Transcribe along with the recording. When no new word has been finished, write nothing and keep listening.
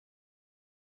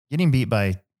Getting beat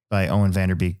by Owen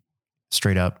Vanderbeek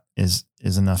straight up is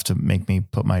enough to make me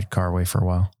put my car away for a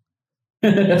while.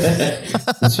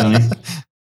 That's funny.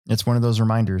 It's one of those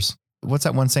reminders. What's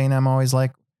that one saying I'm always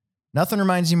like? Nothing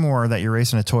reminds you more that you're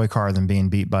racing a toy car than being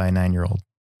beat by a 9-year-old.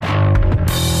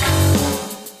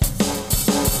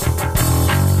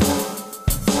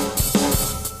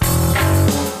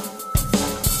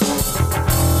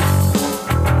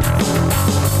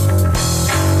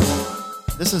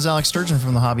 This is Alex Sturgeon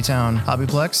from the Hobbytown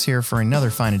Hobbyplex here for another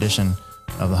fine edition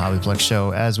of the Hobbyplex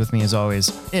show. As with me as always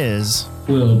is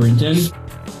Will Brinton.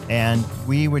 And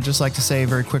we would just like to say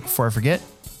very quick before I forget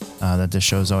that this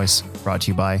show is always brought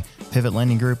to you by Pivot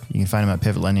Lending Group. You can find them at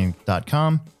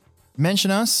pivotlending.com.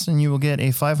 Mention us and you will get a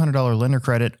 $500 lender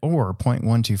credit or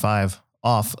 0.125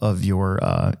 off of your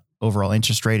overall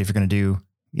interest rate if you're going to do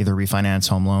either refinance,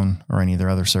 home loan, or any of their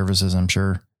other services, I'm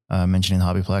sure, mentioning the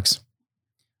Hobbyplex.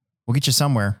 We'll get you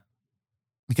somewhere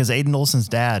because Aiden Olson's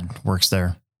dad works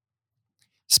there.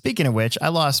 Speaking of which, I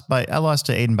lost to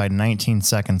Aiden by 19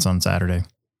 seconds on Saturday.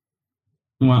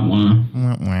 Wah, wah.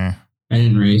 I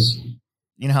didn't race.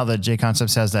 You know how the J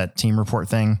Concepts has that team report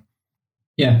thing?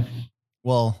 Yeah.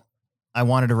 Well, I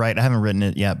wanted to write, I haven't written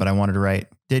it yet, but I wanted to write,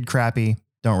 did crappy,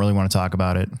 don't really want to talk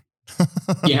about it.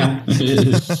 Yeah.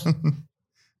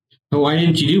 But why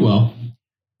didn't you do well?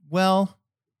 Well,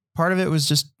 part of it was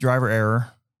just driver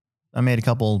error. I made a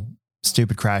couple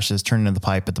stupid crashes, turned into the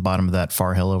pipe at the bottom of that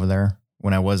far hill over there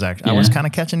when I was I was kind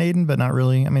of catching Aiden, but not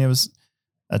really. I mean, it was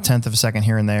a tenth of a second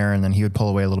here and there, and then he would pull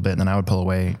away a little bit, and then I would pull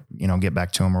away, get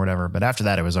back to him or whatever. But after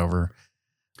that, it was over.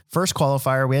 First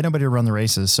qualifier, we had nobody to run the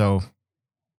races, so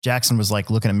Jackson was like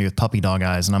looking at me with puppy dog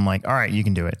eyes, and I'm like, all right, you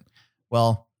can do it.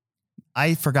 Well,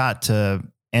 I forgot to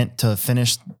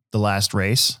finish the last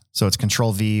race, so it's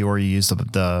Control V or you use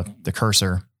the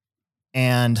cursor.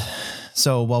 And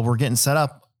so while we're getting set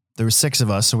up, there were 6 of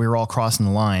us, so we were all crossing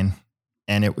the line,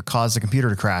 and it would cause the computer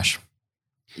to crash.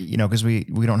 Because we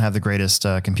don't have the greatest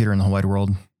computer in the whole wide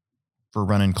world for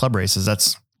running club races.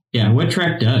 What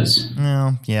track does?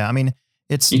 Well, yeah. I mean,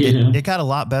 it got a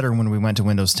lot better when we went to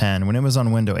Windows 10. When it was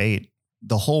on Windows 8,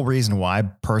 the whole reason why I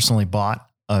personally bought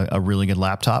a really good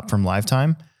laptop from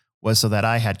Lifetime was so that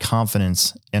I had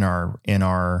confidence in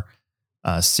our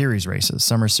series races,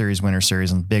 summer series, winter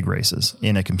series, and big races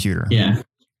in a computer. Yeah.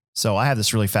 So I have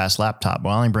this really fast laptop.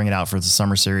 Well, I only bring it out for the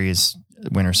summer series,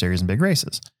 winter series, and big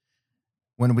races.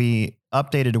 When we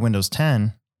updated to Windows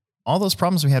 10, all those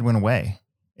problems we had went away.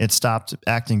 It stopped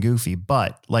acting goofy.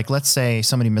 But like, let's say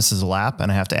somebody misses a lap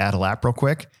and I have to add a lap real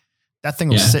quick. That thing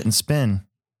will sit and spin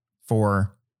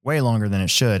for way longer than it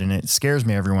should. And it scares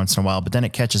me every once in a while, but then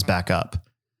it catches back up.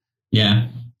 Yeah.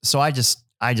 So I just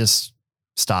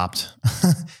stopped.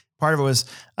 Part of it was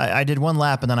I did one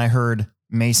lap and then I heard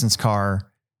Mason's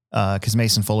car, because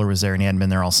Mason Fuller was there and he hadn't been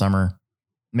there all summer.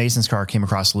 Mason's car came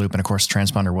across the loop and of course the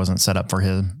transponder wasn't set up for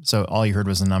him. So all you heard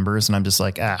was the numbers and I'm just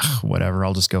like, whatever.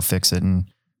 I'll just go fix it and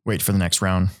wait for the next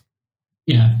round.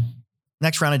 Yeah.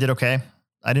 Next round I did okay.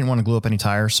 I didn't want to glue up any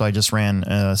tires. So I just ran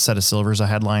a set of silvers I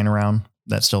had lying around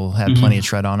that still had plenty of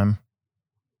tread on them.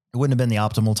 It wouldn't have been the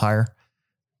optimal tire,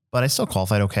 but I still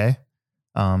qualified okay.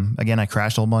 Again, I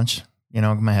crashed a whole bunch.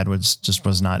 My head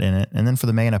was not in it. And then for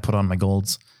the main, I put on my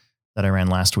golds that I ran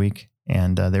last week,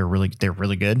 and they were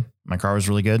really good. My car was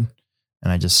really good,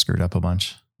 and I just screwed up a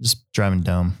bunch, just driving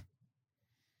dumb.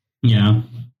 Yeah,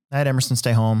 I had Emerson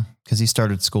stay home because he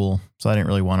started school, so I didn't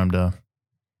really want him to.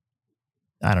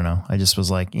 I don't know. I just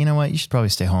was like, you know what? You should probably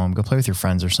stay home. Go play with your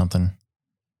friends or something.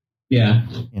 Yeah.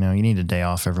 You need a day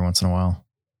off every once in a while.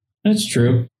 That's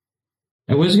true.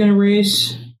 I was going to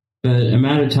race, but I'm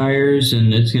out of tires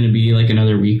and it's going to be like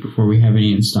another week before we have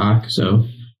any in stock. So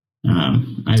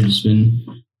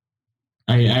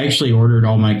I actually ordered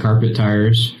all my carpet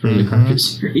tires for the carpet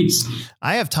series.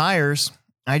 I have tires.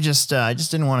 I just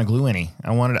didn't want to glue any.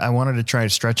 I wanted to try to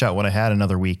stretch out what I had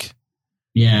another week.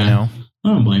 Yeah. I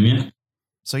don't blame you.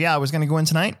 So yeah, I was going to go in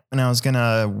tonight and I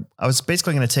was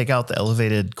basically going to take out the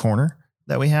elevated corner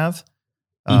that we have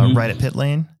right at pit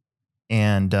lane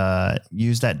and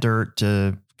use that dirt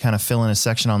to kind of fill in a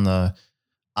section on the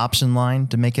option line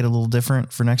to make it a little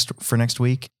different for next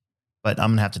week. But I'm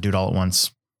going to have to do it all at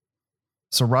once.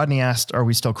 So Rodney asked, are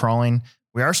we still crawling?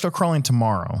 We are still crawling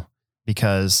tomorrow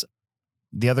because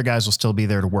the other guys will still be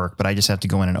there to work, but I just have to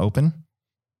go in and open.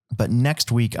 But next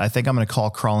week, I think I'm going to call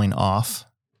crawling off,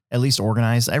 at least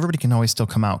organized. Everybody can always still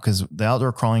come out because the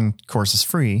outdoor crawling course is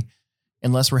free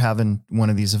unless we're having one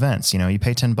of these events. You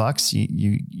pay $10,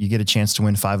 you get a chance to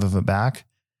win 5 of it back.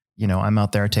 I'm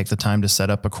out there, I take the time to set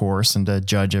up a course and to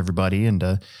judge everybody and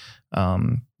to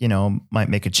Might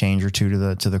make a change or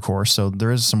two to the course. So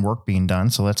there is some work being done.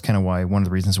 So that's kind of one of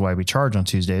the reasons why we charge on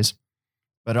Tuesdays.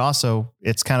 But also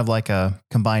it's kind of like a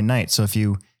combined night. So if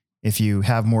you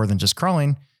have more than just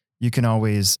crawling, you can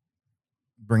always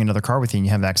bring another car with you and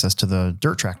you have access to the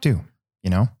dirt track too,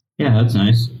 Yeah, that's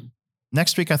nice.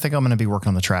 Next week, I think I'm going to be working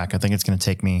on the track. I think it's going to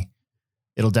take me,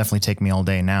 it'll definitely take me all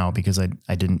day now because I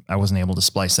wasn't able to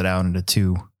splice it out into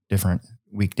 2 different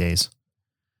weekdays.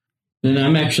 Then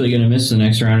I'm actually going to miss the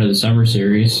next round of the summer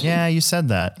series. Yeah, you said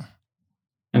that.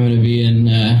 I'm going to be in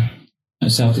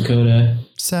South Dakota.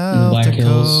 South Black Dakota.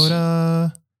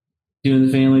 Hills, doing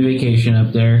the family vacation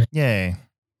up there. Yay.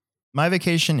 My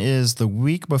vacation is the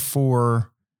week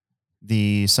before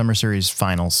the summer series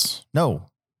finals. No,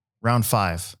 round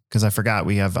 5, because I forgot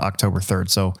we have October 3rd.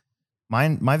 So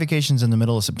my vacation's in the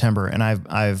middle of September, and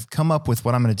I've come up with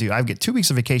what I'm going to do. I get 2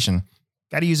 weeks of vacation.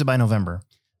 Got to use it by November.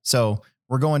 So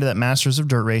we're going to that Masters of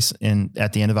Dirt race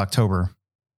at the end of October.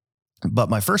 But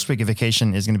my first week of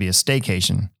vacation is going to be a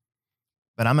staycation.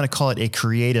 But I'm going to call it a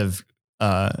creative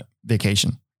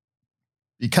vacation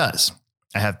because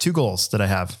I have 2 goals that I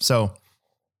have. So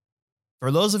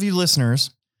for those of you listeners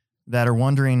that are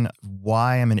wondering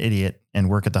why I'm an idiot and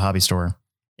work at the hobby store,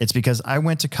 it's because I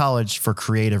went to college for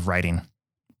creative writing.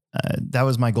 That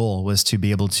was my goal, was to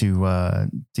be able to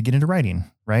get into writing,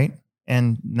 right?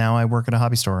 And now I work at a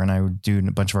hobby store and I do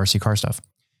a bunch of RC car stuff.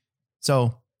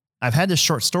 So I've had this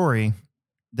short story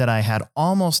that I had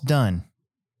almost done,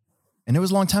 and it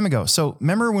was a long time ago. So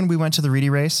remember when we went to the Reedy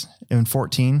race in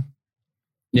 14?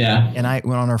 Yeah. And I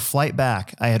went on our flight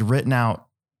back. I had written out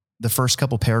the first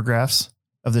couple paragraphs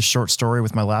of this short story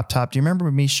with my laptop. Do you remember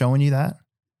me showing you that?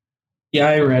 Yeah,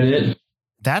 I read it.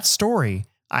 That story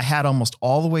I had almost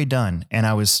all the way done, and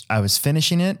I was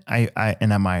finishing it.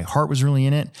 My heart was really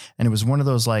in it. And it was one of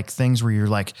those like things where you're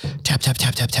like, tap, tap,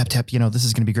 tap, tap, tap, tap. This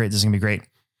is going to be great. This is going to be great.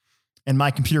 And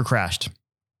my computer crashed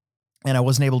and I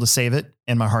wasn't able to save it.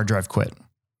 And my hard drive quit.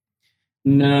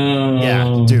 No.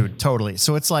 Yeah, dude, totally.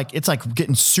 So it's like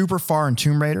getting super far in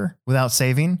Tomb Raider without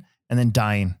saving and then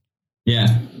dying.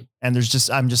 Yeah. And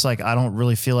I'm just like, I don't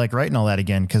really feel like writing all that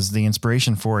again, because the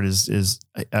inspiration for it is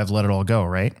I've let it all go.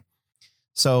 Right.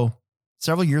 So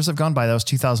several years have gone by. That was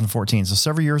 2014. So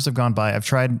several years have gone by. I've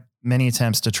tried many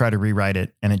attempts to try to rewrite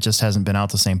it, and it just hasn't been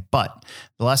out the same. But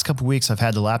the last couple of weeks I've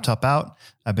had the laptop out.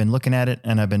 I've been looking at it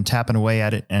and I've been tapping away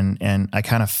at it. And I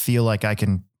kind of feel like I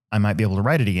might be able to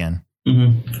write it again.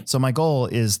 Mm-hmm. So my goal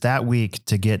is that week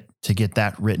to get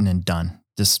that written and done.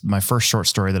 This my first short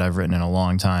story that I've written in a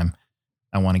long time.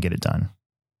 I want to get it done.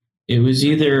 It was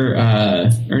either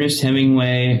Ernest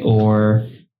Hemingway or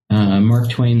Mark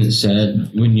Twain that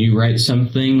said, when you write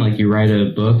something, like you write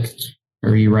a book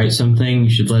or you write something, you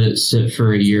should let it sit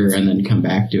for a year and then come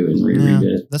back to it and reread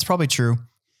it. That's probably true.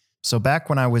 So back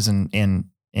when I was in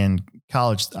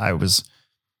college, I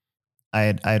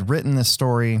had written this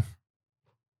story,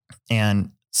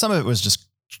 and some of it was just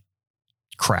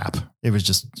crap. It was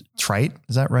just trite.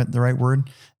 Is that right? The right word?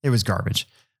 It was garbage.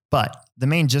 But the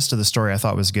main gist of the story I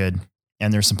thought was good.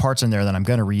 And there's some parts in there that I'm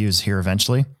going to reuse here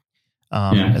eventually,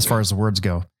 as far as the words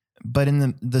go. But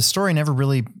in the story never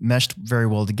really meshed very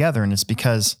well together. And it's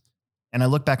because, and I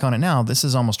look back on it now, this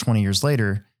is almost 20 years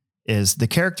later, is the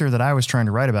character that I was trying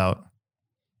to write about.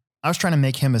 I was trying to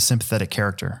make him a sympathetic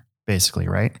character, basically.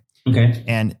 Right. Okay.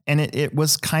 And it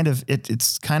was kind of,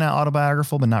 it's kind of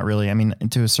autobiographical, but not really. I mean,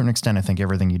 to a certain extent, I think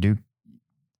everything you do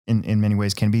in many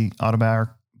ways can be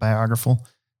autobiographical.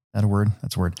 That a word?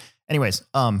 That's a word. Anyways.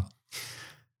 So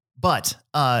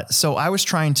I was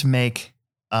trying to make,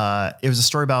 it was a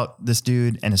story about this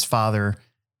dude and his father.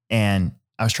 And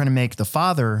I was trying to make the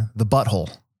father the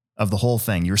butthole of the whole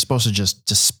thing. You were supposed to just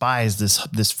despise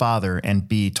this father and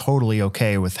be totally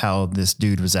okay with how this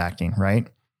dude was acting. Right.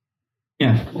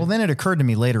 Yeah. Well, then it occurred to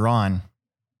me later on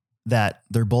that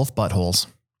they're both buttholes,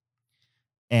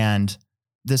 and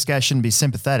this guy shouldn't be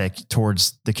sympathetic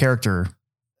towards the character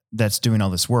that's doing all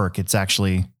this work. It's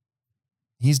actually,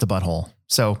 he's the butthole.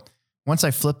 So once I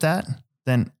flipped that,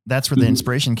 then that's where the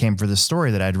inspiration came for this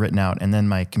story that I'd written out. And then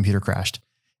my computer crashed.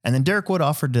 And then Derek Wood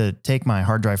offered to take my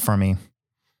hard drive from me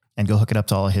and go hook it up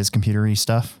to all of his computer-y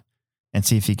stuff and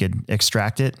see if he could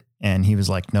extract it. And he was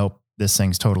like, nope, this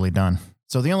thing's totally done.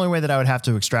 So the only way that I would have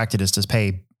to extract it is to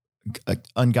pay an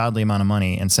ungodly amount of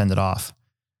money and send it off.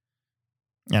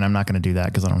 And I'm not going to do that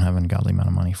because I don't have an ungodly amount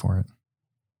of money for it.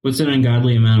 What's an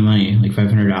ungodly amount of money? Like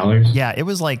 $500? Yeah, it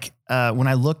was like, when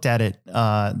I looked at it,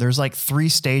 there's like 3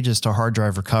 stages to hard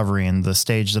drive recovery. And the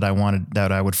stage that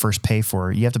I would first pay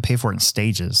for, you have to pay for it in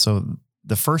stages. So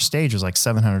the first stage was like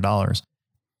 $700.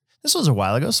 This was a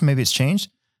while ago, so maybe it's changed.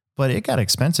 but it got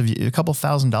expensive. A couple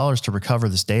 $1,000s to recover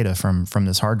this data from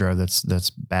this hard drive that's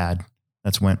bad.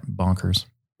 That's went bonkers.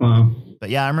 Wow. But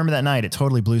yeah, I remember that night. It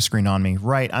totally blue screened on me.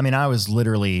 Right. I mean, I was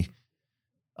literally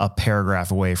a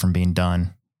paragraph away from being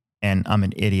done, and I'm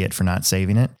an idiot for not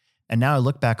saving it. And now I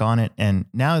look back on it, and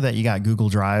now that you got Google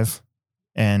Drive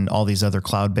and all these other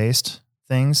cloud-based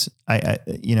things, I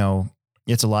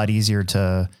it's a lot easier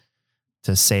to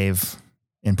save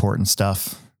important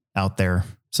stuff out there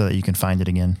so that you can find it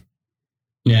again.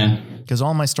 Yeah. Because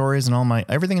all my stories and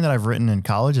everything that I've written in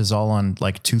college is all on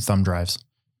like 2 thumb drives.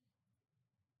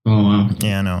 Oh, wow.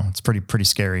 Yeah, I know. It's pretty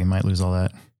scary. You might lose all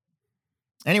that.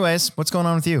 Anyways, what's going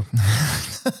on with you?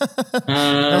 That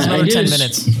was another 10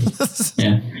 minutes.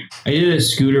 Yeah. I did a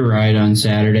scooter ride on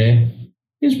Saturday.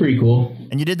 It was pretty cool.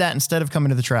 And you did that instead of coming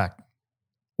to the track?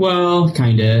 Well,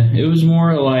 kind of. It was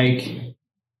more like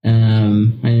I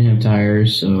didn't have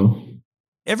tires, so.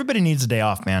 Everybody needs a day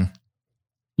off, man.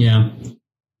 Yeah.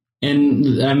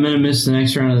 And I'm going to miss the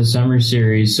next round of the summer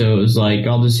series, so it was like,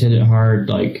 I'll just hit it hard,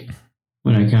 like,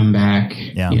 when I come back,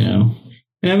 And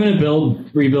I'm going to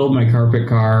rebuild my carpet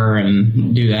car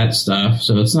and do that stuff.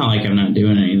 So it's not like I'm not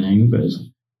doing anything, but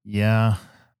yeah,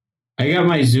 I got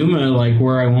my Zuma like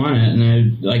where I want it.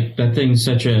 And that thing's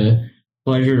such a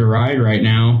pleasure to ride right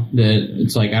now that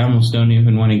it's like, I almost don't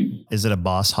even want to. Is it a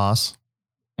Boss Haas?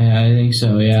 I think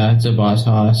so. Yeah. It's a Boss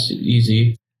Haas.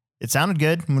 Easy. It sounded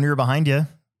good when we were behind you,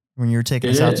 when you were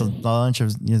taking us out to lunch.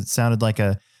 It sounded like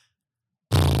a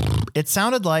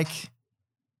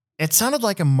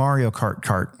Mario Kart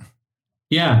cart.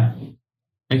 Yeah,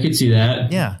 I could see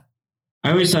that. Yeah.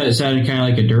 I always thought it sounded kind of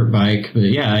like a dirt bike, but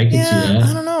yeah, I could see that.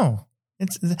 I don't know.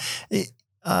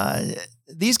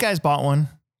 These guys bought one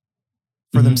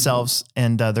for themselves,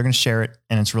 and they're going to share it,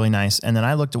 and it's really nice. And then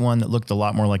I looked at one that looked a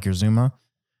lot more like your Zuma,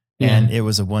 and it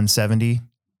was a 170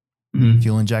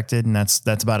 fuel injected, and that's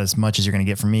about as much as you're going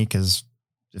to get from me, because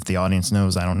if the audience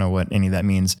knows, I don't know what any of that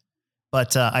means.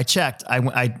 But I checked.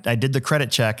 I did the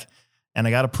credit check, and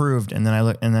I got approved. And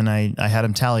then I had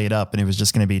him tally it up, and it was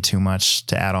just going to be too much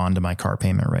to add on to my car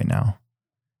payment right now.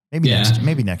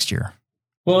 Maybe next year.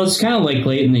 Well, it's kind of like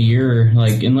late in the year,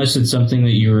 like unless it's something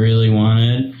that you really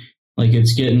wanted, like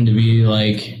it's getting to be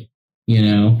like,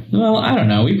 well, I don't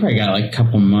know. We probably got like a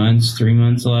couple months, 3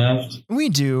 months left. We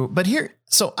do, but here.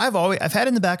 So I've had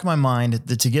in the back of my mind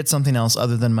that to get something else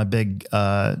other than my big,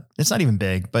 it's not even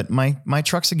big, but my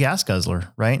truck's a gas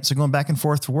guzzler, right? So going back and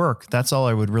forth to work, that's all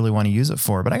I would really want to use it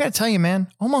for. But I got to tell you, man,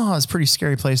 Omaha is a pretty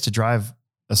scary place to drive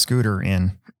a scooter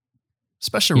in,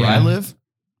 especially where I live.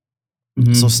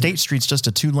 Mm-hmm. So State Street's just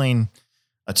a two lane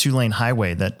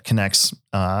highway that connects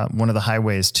one of the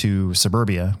highways to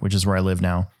Suburbia, which is where I live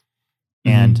now.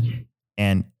 And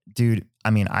dude, I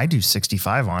mean, I do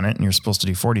 65 on it, and you're supposed to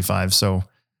do 45. So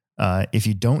if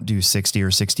you don't do 60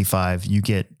 or 65, you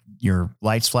get your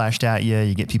lights flashed at you.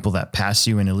 You get people that pass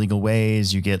you in illegal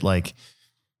ways. You get like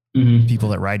people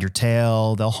that ride your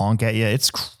tail. They'll honk at you. It's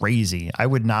crazy. I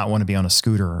would not want to be on a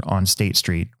scooter on State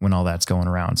Street when all that's going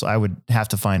around. So I would have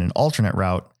to find an alternate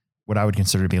route, what I would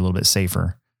consider to be a little bit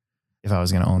safer, if I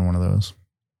was going to own one of those.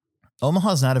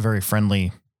 Omaha is not a very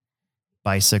friendly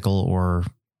bicycle or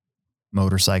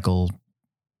motorcycle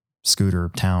scooter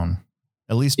town,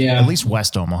 at least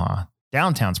West Omaha.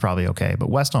 Downtown's probably okay, but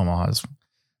West Omaha is,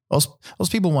 those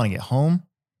people want to get home,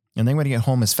 and they want to get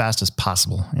home as fast as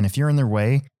possible. And if you're in their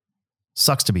way,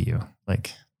 sucks to be you.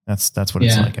 Like that's what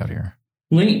it's like out here.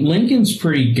 Lincoln's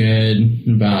pretty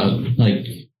good about, like,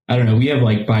 I don't know. We have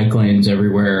like bike lanes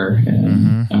everywhere,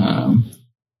 and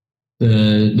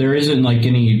there isn't like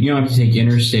any. You don't have to take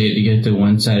interstate to get to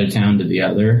one side of town to the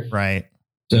other, right?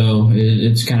 So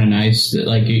it's kind of nice that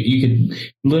like you could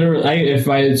literally, if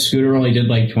my scooter only did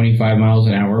like 25 miles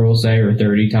an hour, we'll say, or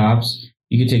 30 tops,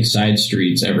 you could take side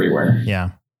streets everywhere.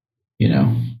 Yeah.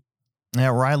 Yeah,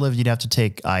 where I live, you'd have to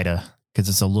take Ida because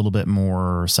it's a little bit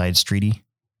more side streety.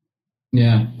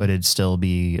 Yeah. But it'd still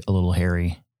be a little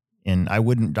hairy. And I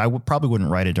probably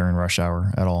wouldn't ride it during rush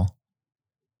hour at all.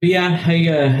 But yeah,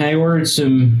 I ordered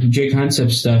some J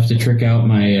Concept stuff to trick out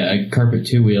my carpet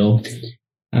 2-wheel.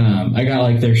 I got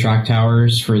like their shock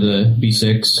towers for the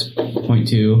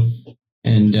B6.2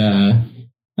 and a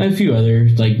few other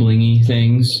like blingy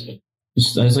things.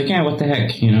 I was like, yeah, what the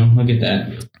heck, I'll get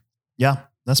that. Yeah,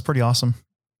 that's pretty awesome.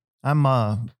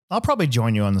 I'll probably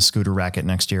join you on the scooter racket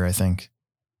next year, I think.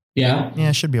 Yeah. Yeah,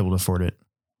 I should be able to afford it.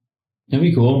 That'd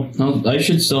be cool. I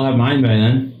should still have mine by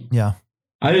then. Yeah.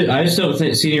 I just don't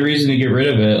see any reason to get rid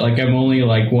of it. Like I'm only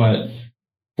like what,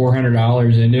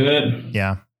 $400 into it.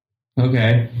 Yeah.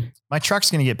 Okay. My truck's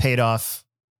going to get paid off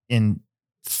in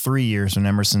 3 years when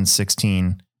Emerson's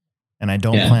 16. And I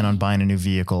don't plan on buying a new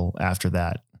vehicle after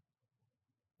that.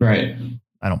 Right.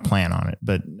 I don't plan on it,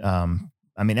 but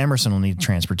I mean, Emerson will need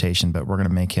transportation, but we're going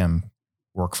to make him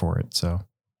work for it. So,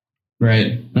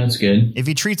 right. That's good. If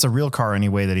he treats a real car any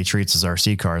way that he treats his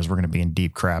RC cars, we're going to be in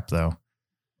deep crap, though.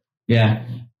 Yeah.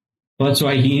 Well, that's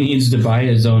why he needs to buy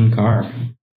his own car.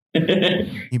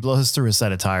 He blows through a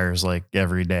set of tires like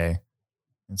every day.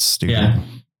 It's stupid. Yeah.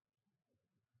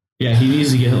 Yeah, he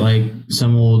needs to get like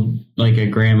some old, like a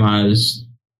grandma's,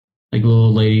 like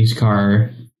little lady's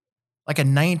car. Like a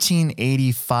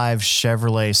 1985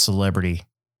 Chevrolet Celebrity.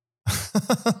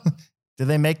 Did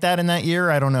they make that in that year?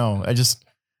 I don't know. I just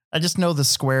know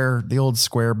the old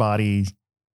square body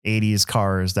 80s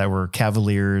cars that were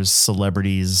Cavaliers,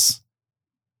 Celebrities.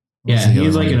 Yeah,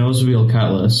 he's like an Oldsmobile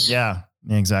Cutlass. Yeah,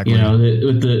 exactly. You know,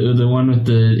 with the one with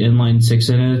the inline 6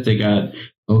 in it, they got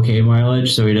okay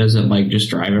mileage, so he doesn't like just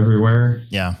drive everywhere.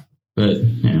 Yeah. But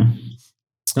yeah,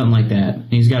 something like that.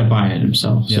 He's got to buy it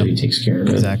himself, so he takes care of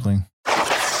it. Exactly.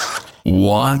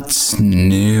 What's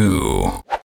new?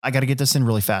 I got to get this in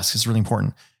really fast because it's really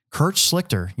important. Kurt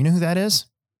Schlichter, you know who that is?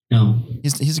 No.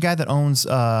 He's a guy that owns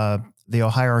the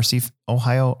Ohio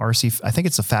RC. I think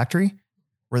it's a factory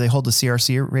where they hold the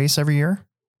CRC race every year.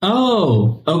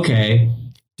 Oh, okay.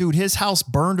 Dude, his house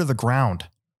burned to the ground.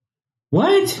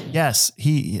 What? Yes,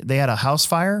 they had a house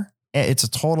fire. It's a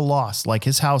total loss. Like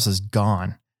his house is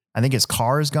gone. I think his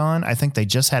car is gone. I think they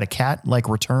just had a cat like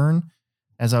return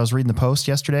as I was reading the post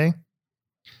yesterday.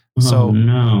 So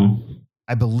no.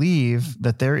 I believe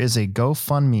that there is a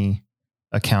GoFundMe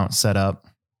account set up.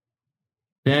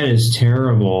 That is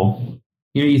terrible.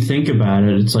 You know, you think about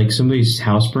it, it's like somebody's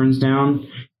house burns down.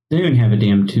 They don't even have a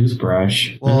damn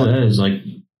toothbrush. Well, that is like,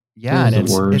 yeah, and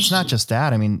it's not just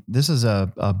that. I mean, this is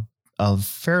a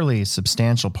fairly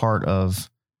substantial part of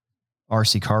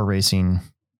RC car racing.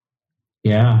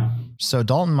 Yeah. So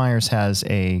Dalton Myers has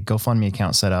a GoFundMe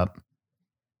account set up.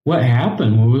 What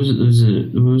happened? What was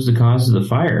the cause of the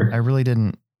fire? I really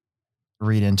didn't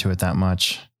read into it that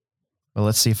much, but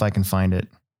let's see if I can find it.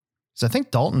 Because I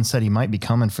think Dalton said he might be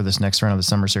coming for this next round of the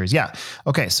summer series. Yeah.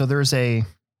 Okay. So there's a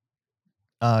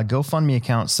GoFundMe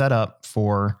account set up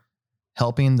for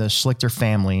helping the Schlichter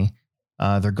family.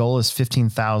 Their goal is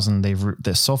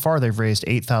 $15,000. So far they've raised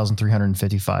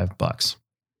 $8,355.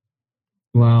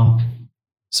 Wow.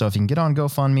 So if you can get on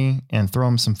GoFundMe and throw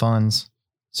them some funds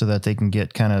so that they can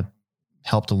get kind of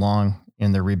helped along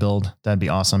in their rebuild, that'd be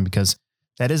awesome, because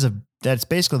that's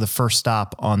basically the first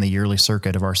stop on the yearly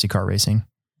circuit of RC car racing.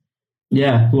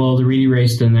 Yeah. Well, the Reedy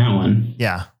raced in that one.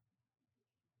 Yeah.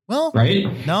 Well,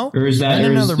 right? No. Or is that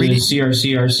no, the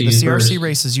CRC? The CRC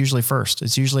race is usually first.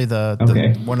 It's usually the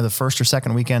one of the first or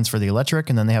second weekends for the electric,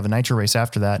 and then they have a nitro race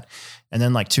after that. And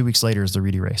then like 2 weeks later is the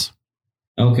Reedy race.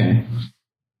 Okay.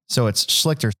 So it's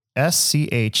Schlichter,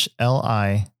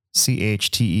 SCHLICHTER.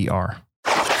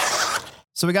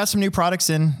 So we got some new products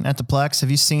in at the Plex.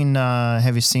 Have you seen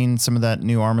some of that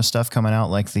new ARRMA stuff coming out,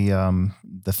 like the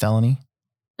Felony?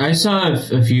 I saw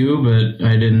a few, but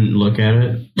I didn't look at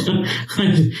it.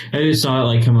 I just saw it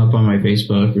like come up on my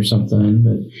Facebook or something.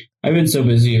 But I've been so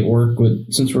busy at work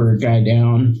since we're a guy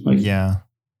down. Yeah.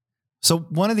 So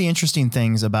one of the interesting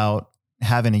things about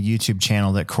having a YouTube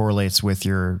channel that correlates with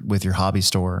your hobby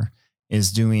store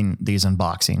is doing these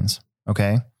unboxings.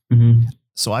 Okay. Mm-hmm.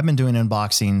 So I've been doing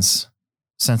unboxings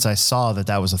since I saw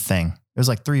that was a thing. It was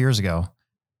like 3 years ago.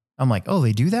 I'm like, oh,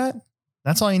 they do that?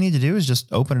 That's all you need to do is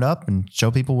just open it up and show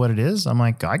people what it is. I'm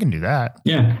like, I can do that.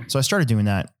 Yeah. So I started doing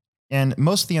that. And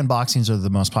most of the unboxings are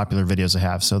the most popular videos I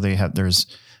have. So there's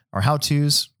our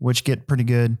how-tos, which get pretty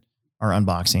good, our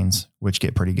unboxings, which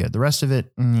get pretty good. The rest of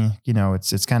it,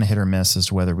 it's kind of hit or miss as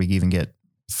to whether we even get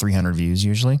 300 views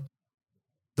usually.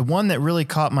 The one that really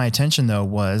caught my attention though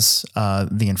was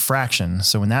the Infraction.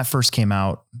 So when that first came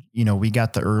out, we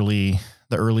got the early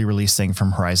release thing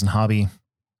from Horizon Hobby,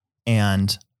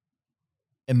 and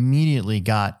immediately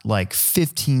got like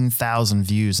 15,000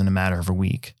 views in a matter of a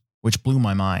week, which blew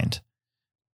my mind.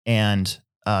 And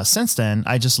since then,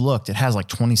 I just looked, it has like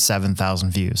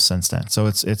 27,000 views since then. So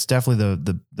it's definitely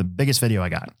the biggest video I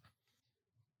got.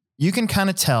 You can kind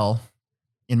of tell,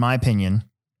 in my opinion,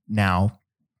 now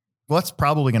what's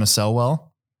probably going to sell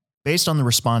well based on the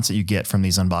response that you get from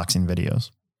these unboxing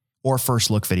videos or first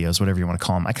look videos, whatever you want to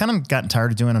call them. I kind of gotten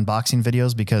tired of doing unboxing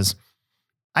videos because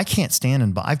I can't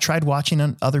stand I've tried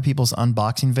watching other people's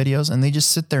unboxing videos and they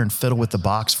just sit there and fiddle with the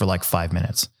box for like 5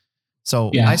 minutes.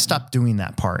 So I stopped doing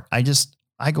that part. I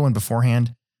go in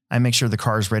beforehand. I make sure the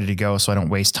car is ready to go so I don't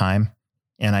waste time.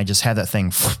 And I just have that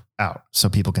thing out so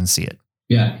people can see it.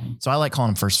 Yeah. So I like calling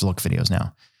them first look videos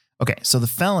now. Okay. So the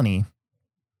Felony,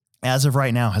 as of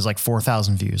right now, has like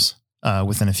 4,000 views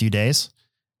within a few days.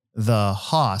 The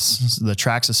Haas, the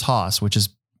Traxxas Haas, which is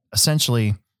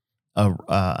essentially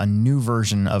a new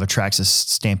version of a Traxxas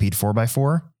Stampede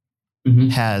 4x4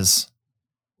 has,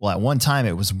 well, at one time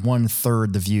it was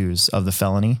 1/3 the views of the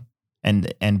Felony,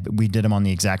 and we did them on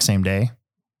the exact same day,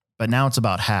 but now it's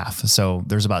about half. So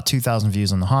there's about 2,000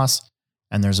 views on the Haas,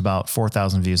 and there's about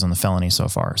 4,000 views on the Felony so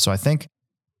far. So I think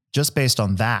just based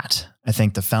on that, I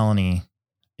think the Felony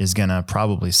is going to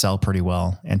probably sell pretty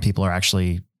well, and people are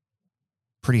actually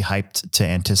pretty hyped to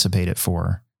anticipate it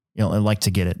for, like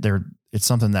to get it. It's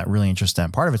something that really interests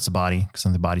them. Part of it's the body, because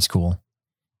the body's cool.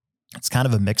 It's kind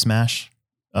of a mix mash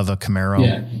of a Camaro.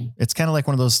 Yeah. It's kind of like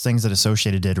one of those things that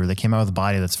Associated did, where they came out with a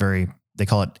body that's they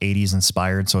call it 80s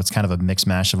inspired. So it's kind of a mix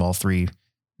mash of all three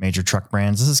major truck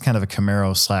brands. This is kind of a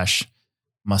Camaro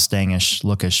 / Mustangish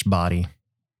lookish body.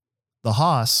 The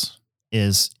Haas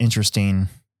is interesting.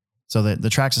 So the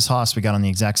Traxxas Haas we got on the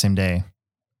exact same day.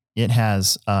 It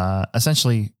has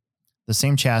essentially the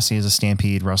same chassis as a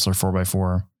Stampede Rustler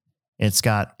 4x4. It's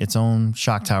got its own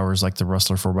shock towers like the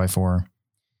Rustler 4x4,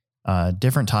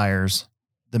 different tires.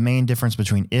 The main difference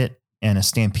between it and a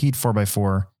Stampede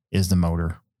 4x4 is the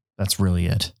motor. That's really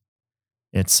it.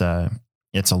 It's a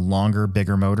longer,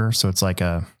 bigger motor. So it's like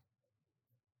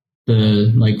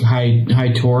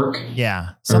high torque. Yeah.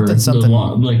 Something.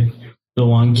 The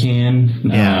long can,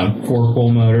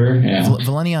 4-pole motor. Yeah.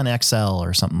 Valenion XL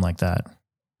or something like that.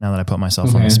 Now that I put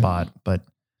myself on the spot, but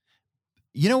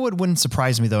you know what wouldn't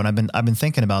surprise me though, and I've been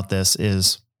thinking about this,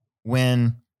 is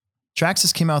when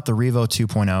Traxxas came out the Revo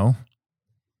 2.0,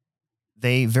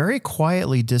 they very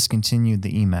quietly discontinued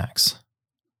the Emax.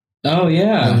 Oh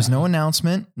yeah. There was no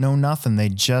announcement, no nothing. They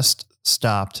just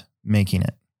stopped making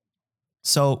it.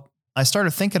 So I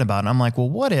started thinking about it. I'm like, well,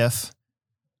 what if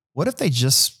they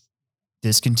just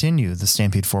discontinue the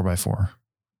Stampede 4x4?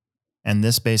 And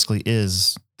this basically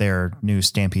is their new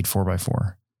Stampede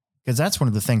 4x4. Because that's one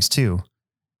of the things too,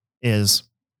 is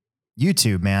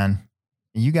YouTube, man.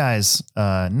 You guys,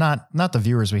 not the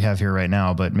viewers we have here right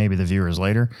now, but maybe the viewers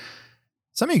later.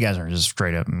 Some of you guys are just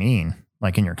straight up mean,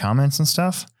 like in your comments and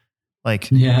stuff. Like,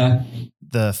 yeah,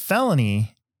 the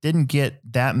Felony didn't get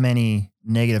that many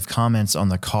negative comments on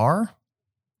the car,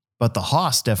 but the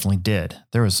Haas definitely did.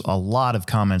 There was a lot of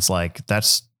comments like,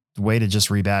 that's the way to just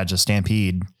rebadge a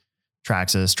Stampede.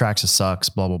 Traxxas sucks,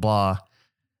 blah, blah, blah.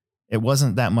 It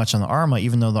wasn't that much on the Arma,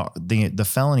 even though the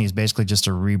Felony is basically just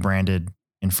a rebranded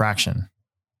infraction.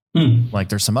 Like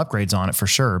there's some upgrades on it for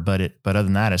sure, but other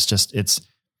than that, it's just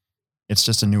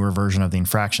a newer version of the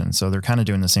infraction. So they're kind of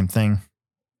doing the same thing,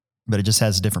 but it just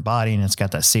has a different body and it's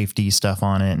got that safety stuff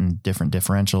on it and different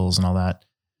differentials and all that.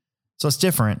 So it's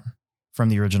different from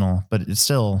the original, but it's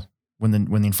still, when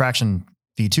the infraction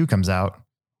V2 comes out,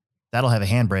 that'll have a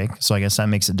handbrake. So I guess that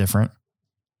makes it different.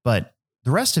 But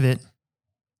the rest of it,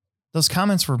 those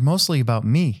comments were mostly about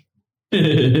me.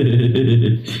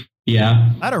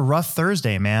 Yeah. I had a rough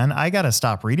Thursday, man. I got to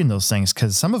stop reading those things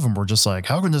because some of them were just like,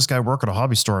 how can this guy work at a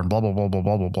hobby store and blah, blah, blah, blah,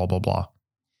 blah, blah, blah, blah, blah.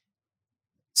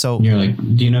 So you're like,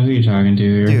 do you know who you're talking to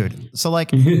here? Dude. So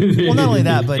like, well, not only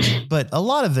that, but a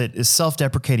lot of it is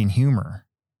self-deprecating humor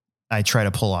I try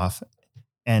to pull off.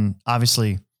 And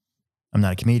obviously I'm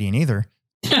not a comedian either.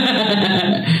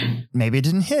 Maybe it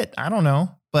didn't hit. I don't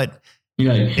know, but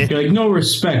you're like, no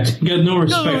respect. You got no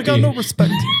respect. No, I got no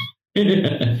respect.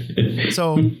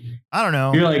 So I don't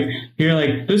know. You're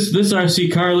like, this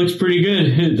RC car looks pretty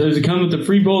good. Does it come with a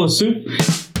free bowl of soup?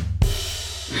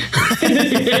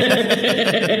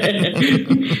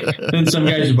 Then some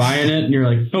guy's buying it and you're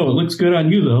like, oh, it looks good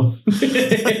on you though.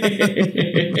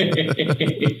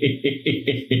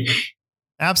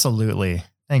 Absolutely.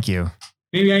 Thank you.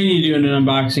 Maybe I need to do an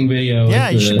unboxing video.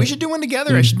 Yeah, we should do one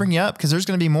together. I should bring you up because there's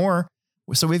going to be more.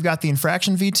 So we've got the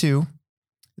Infraction V2,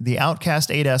 the Outcast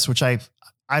 8S, which I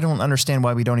don't understand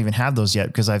why we don't even have those yet,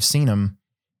 because I've seen them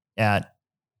at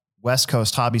West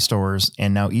Coast hobby stores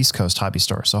and now East Coast hobby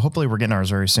stores. So hopefully we're getting ours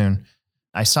very soon.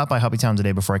 I stopped by Hobbytown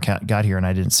today before I got here and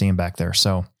I didn't see him back there.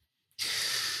 So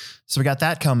we got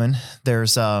that coming.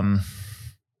 There's, I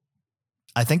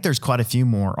think there's quite a few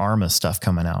more Arma stuff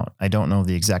coming out. I don't know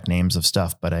the exact names of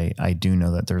stuff, but I do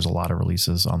know that there's a lot of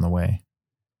releases on the way.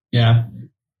 Yeah.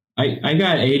 I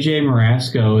got AJ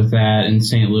Marasco with that in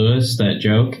St. Louis, that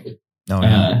joke. Oh,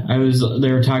 yeah.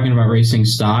 They were talking about racing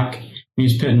stock. He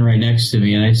was pitting right next to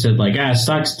me, and I said, like,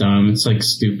 stock's dumb. It's like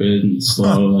stupid and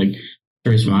slow, like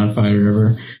race modified or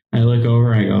whatever. I look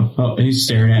over and I go, oh, and he's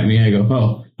staring at me. I go,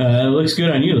 oh, it looks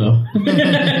good on you though.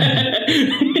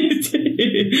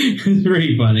 It's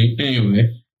pretty funny.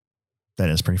 Anyway. That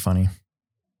is pretty funny.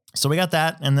 So we got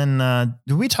that. And then,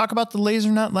 did we talk about the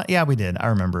laser nut? Yeah, we did. I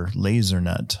remember laser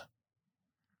nut.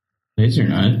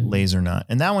 Laser nut.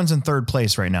 And that one's in third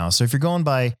place right now. So if you're going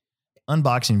by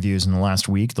unboxing views in the last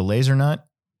week. The Laser Nut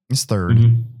is third,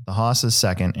 the Haas is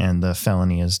second, and the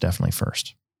Felony is definitely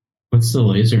first. What's the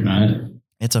Laser Nut?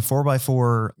 It's a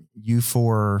 4x4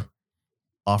 U4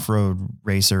 off-road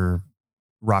racer,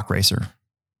 rock racer.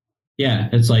 Yeah,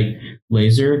 it's like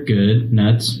laser, good,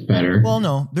 nuts, better. Well,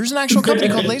 no, there's an actual company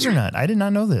called Laser Nut. I did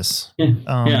not know this. Yeah,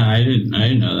 I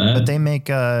didn't know that. But they make,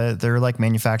 they're like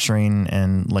manufacturing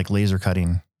and like laser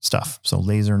cutting stuff. So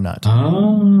Laser Nut.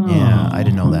 Oh, yeah, I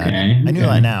didn't know that. I knew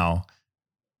that now.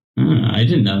 I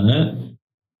didn't know that.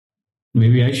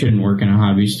 Maybe I shouldn't work in a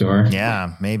hobby store.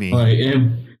 Yeah, maybe. Well,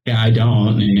 yeah, I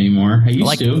don't anymore. I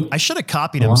used to. I should have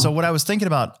copied them. So what I was thinking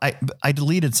about, I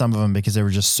deleted some of them because they were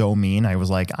just so mean. I was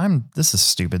like, this is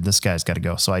stupid. This guy's got to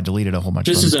go. So I deleted a whole bunch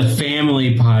of them. This is a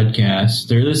family podcast.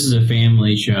 This is a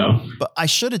family show. But I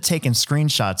should have taken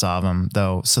screenshots of them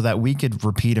though, so that we could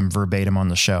repeat them verbatim on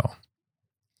the show.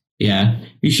 Yeah,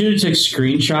 you should have took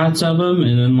screenshots of them,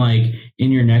 and then like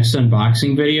in your next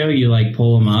unboxing video, you like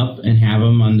pull them up and have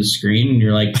them on the screen, and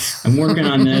you're like, "I'm working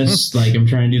on this. Like, I'm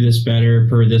trying to do this better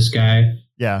per this guy."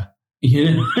 Yeah,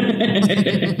 you know,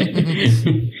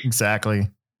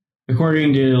 exactly.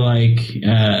 According to like,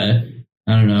 I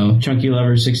don't know, Chunky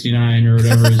Lover 69 or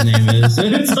whatever his name is.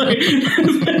 It's like,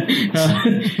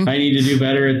 I need to do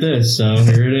better at this, so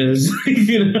here it is.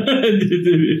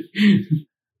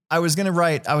 I was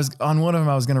on one of them,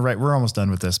 I was going to write, we're almost done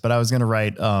with this, but I was going to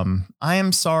write, I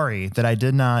am sorry that I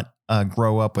did not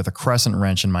grow up with a crescent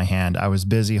wrench in my hand. I was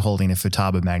busy holding a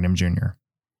Futaba Magnum Jr.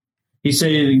 He said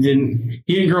he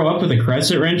didn't grow up with a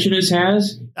crescent wrench in his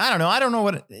hands. I don't know. I don't know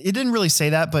it didn't really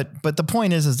say that, but the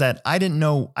point is that I don't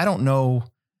know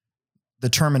the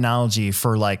terminology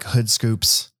for like hood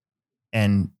scoops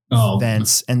and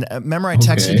vents. And remember I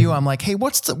texted you, I'm like, hey,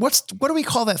 what do we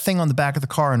call that thing on the back of the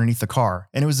car underneath the car?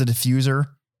 And it was a diffuser.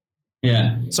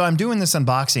 Yeah. So I'm doing this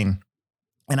unboxing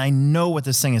and I know what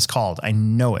this thing is called. I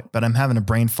know it, but I'm having a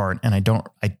brain fart and it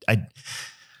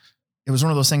was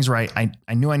one of those things where I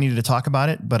knew I needed to talk about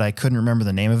it, but I couldn't remember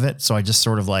the name of it. So I just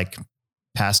sort of like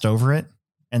passed over it.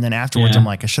 And then afterwards, I'm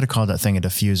like, I should have called that thing a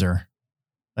diffuser.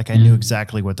 Like I knew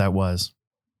exactly what that was.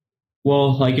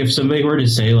 Well, like if somebody were to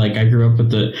say like I grew up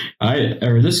with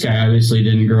this guy obviously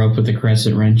didn't grow up with a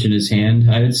crescent wrench in his hand.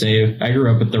 I would say I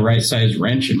grew up with the right size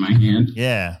wrench in my hand.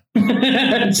 Yeah.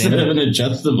 Instead of an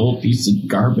adjustable piece of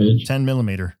garbage. 10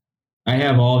 millimeter. I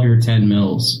have all of your 10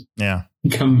 mils. Yeah.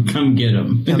 Come get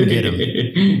them. Come get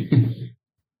them.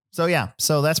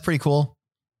 So that's pretty cool.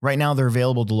 Right now they're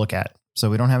available to look at. So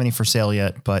we don't have any for sale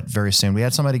yet, but very soon. We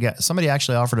had somebody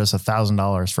actually offered us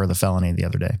 $1,000 for the Felony the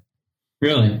other day.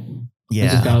 Really?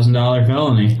 Yeah. It's $1,000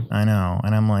 felony. I know.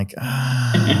 And I'm like,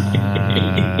 I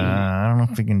don't know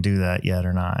if we can do that yet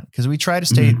or not. Because we try to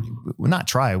stay,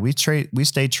 we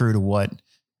stay true to what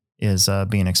is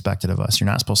being expected of us. You're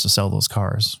not supposed to sell those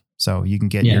cars. So you can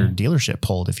get your dealership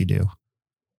pulled if you do.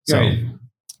 So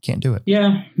can't do it.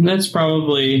 Yeah. That's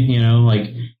probably,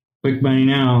 like quick money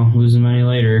now, losing money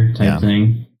later type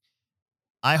thing.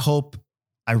 I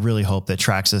really hope that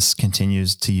Traxxas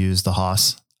continues to use the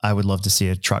Haas. I would love to see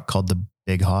a truck called the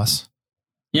Big Haas.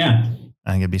 Yeah.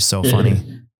 I think it'd be so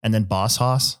funny. And then Boss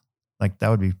Haas, like that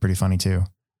would be pretty funny too.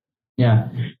 Yeah.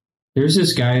 There's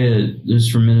this guy that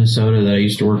was from Minnesota that I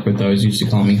used to work with. Always used to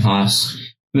call me Haas.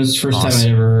 It was the first time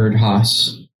I ever heard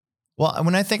Haas. Well,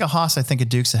 when I think of Haas, I think of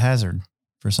Dukes of Hazzard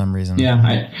for some reason. Yeah.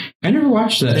 I never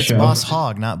watched that show. It's Boss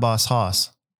Hogg, not Boss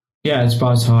Haas. Yeah, it's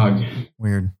Boss Hogg.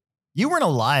 Weird. You weren't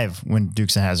alive when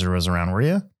Dukes of Hazzard was around, were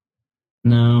you?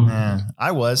 No. Yeah,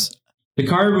 I was. The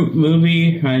car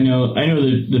movie, I know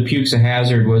the Pukes of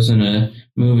Hazzard wasn't a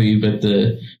movie, but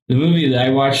the movie that I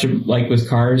watched like with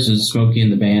cars is Smokey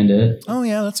and the Bandit. Oh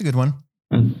yeah, that's a good one.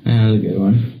 That's a good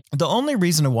one. The only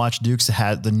reason to watch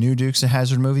the new Dukes of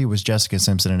Hazzard movie was Jessica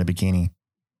Simpson in a bikini.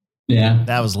 Yeah.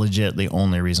 That was legit the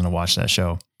only reason to watch that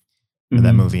show, or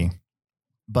that movie.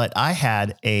 But I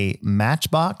had a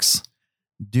Matchbox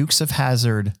Dukes of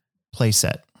Hazzard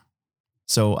playset.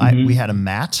 So we had a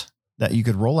mat that you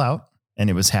could roll out and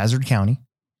it was Hazard County.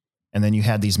 And then you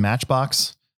had these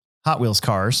Matchbox Hot Wheels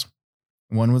cars.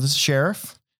 One was a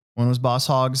Sheriff, one was Boss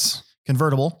Hogg's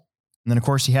convertible. And then of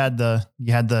course you had the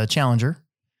Challenger.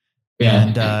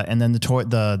 Yeah. And then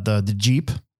the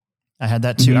Jeep. I had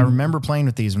that too. I remember playing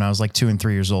with these when I was like 2 and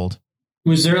 3 years old.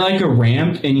 Was there like a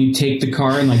ramp and you take the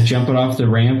car and like jump it off the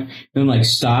ramp and like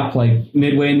stop like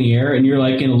midway in the air and you're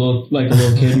like a little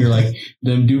kid and you're like,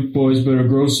 them Duke boys better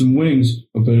grow some wings.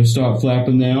 I better start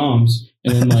flapping their arms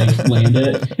and then like land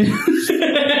it.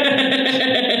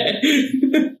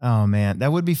 Oh man,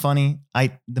 that would be funny.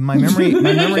 My memory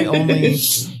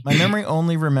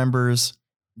only remembers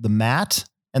the mat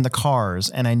and the cars.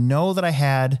 And I know that I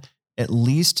had at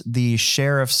least the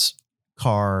sheriff's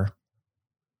car,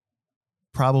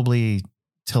 probably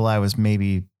till I was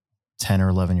maybe 10 or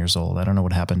 11 years old. I don't know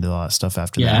what happened to all that stuff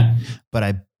after that, but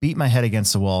I beat my head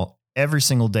against the wall every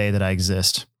single day that I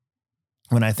exist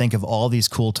when I think of all these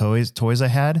cool toys I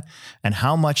had and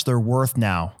how much they're worth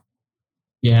now.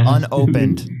 Yeah.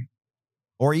 Unopened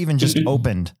or even just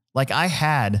opened. Like I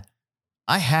had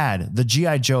the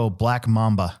G.I. Joe Black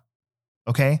Mamba.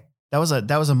 Okay. That was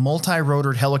a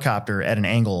multi-rotored helicopter at an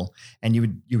angle, and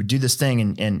you would do this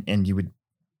thing and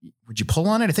would you pull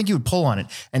on it? I think you would pull on it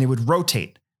and it would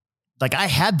rotate. Like I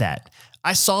had that.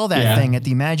 I saw that thing at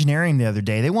the Imaginarium the other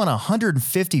day. They won $150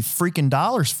 freaking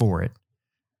dollars for it,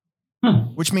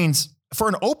 which means for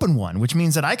an open one, which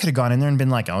means that I could have gone in there and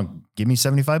been like, "Oh, give me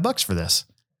 $75 for this."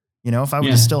 You know, if I would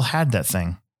have still had that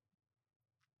thing.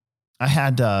 I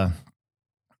had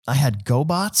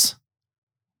GoBots.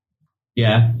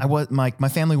 Yeah. My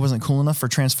family wasn't cool enough for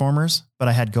Transformers, but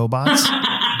I had GoBots.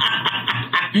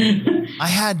 I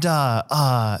had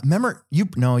remember you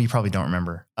probably don't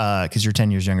remember because you're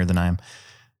 10 years younger than I am.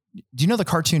 Do you know the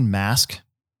cartoon Mask?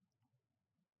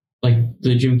 Like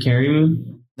the Jim Carrey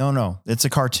movie? No, it's a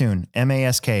cartoon.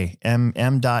 MASK.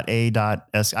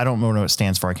 M.A.S. I don't know what it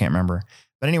stands for. I can't remember.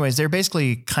 But anyways, they're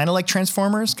basically kind of like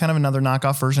Transformers, kind of another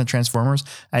knockoff version of Transformers.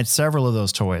 I had several of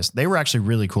those toys. They were actually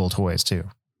really cool toys too.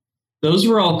 Those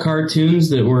were all cartoons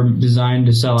that were designed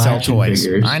to sell action toys.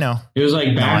 figures. I know. It was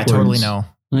like backwards. No, I totally know.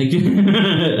 Like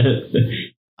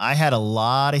I had a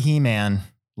lot of He-Man.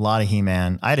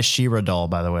 I had a She-Ra doll,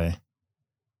 by the way.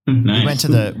 Nice.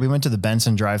 We went to the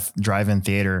Benson drive-in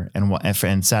theater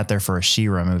and sat there for a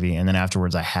She-Ra movie, and then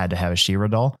afterwards I had to have a She-Ra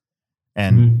doll.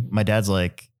 And my dad's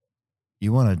like,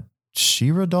 "You want a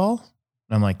She-Ra doll?"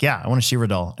 And I'm like, "Yeah, I want a She-Ra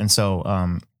doll." And so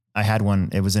I had one.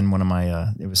 It was in one of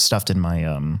my. It was stuffed in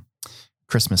my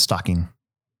Christmas stocking.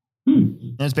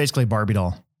 And it's basically a Barbie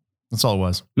doll. That's all it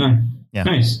was. Yeah.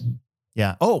 Nice.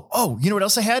 Yeah. Oh, you know what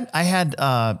else I had? I had,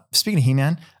 speaking of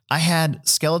He-Man, I had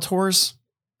Skeletor's.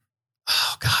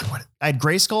 Oh God, I had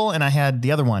Grayskull and I had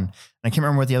the other one. And I can't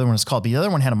remember what the other one was called, but the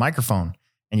other one had a microphone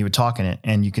and you would talk in it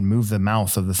and you could move the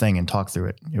mouth of the thing and talk through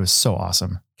it. It was so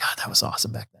awesome. God, that was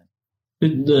awesome back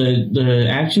then. The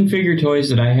action figure toys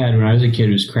that I had when I was a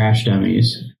kid was Crash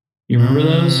Dummies. You remember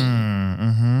those?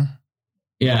 Mm-hmm.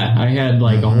 Yeah, I had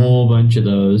like a whole bunch of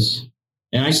those.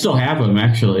 And I still have them,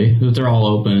 actually. But they're all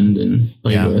opened and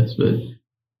played with. But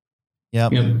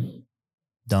Yep.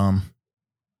 Dumb.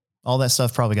 All that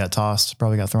stuff probably got tossed,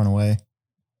 probably got thrown away.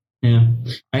 Yeah.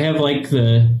 I have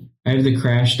the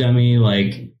Crash Dummy,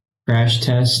 like, crash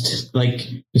test, like,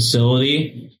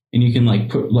 facility. And you can, like,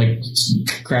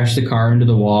 crash the car into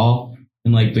the wall.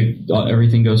 And, like,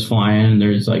 everything goes flying. And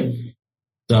there's, like,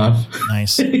 stuff.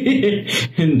 Nice.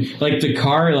 And like the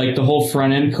car, like the whole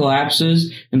front end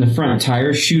collapses and the front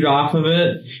tires shoot off of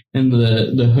it and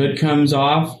the hood comes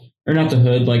off, or not the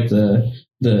hood, like the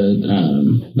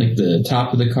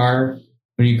top of the car.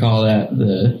 What do you call that?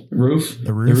 The roof.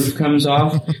 The roof comes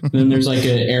off. Then there's like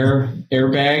an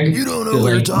airbag. You don't know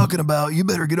what you're talking about. You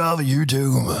better get off of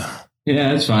YouTube.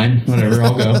 Yeah, that's fine. Whatever,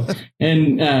 I'll go.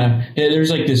 And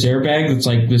there's like this airbag that's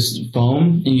like this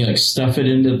foam, and you like stuff it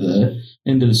into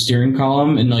the steering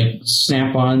column and like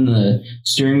snap on the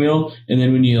steering wheel, and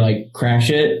then when you like crash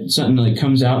it, something like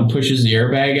comes out and pushes the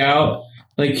airbag out.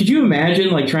 Like, could you imagine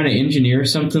like trying to engineer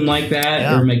something like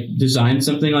that or design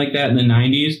something like that in the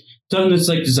 90s? Something that's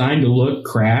like designed to look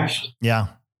crashed. Yeah.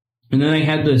 And then I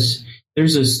had there's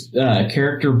this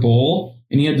character Bull,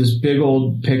 and he had this big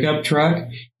old pickup truck,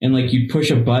 and like you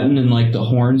push a button and like the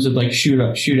horns would like shoot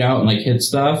out and like hit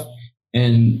stuff.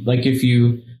 And like if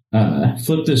you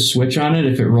flip the switch on it,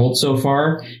 if it rolled so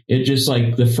far, it just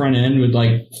like the front end would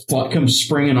like come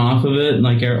springing off of it, and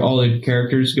like all the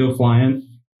characters go flying.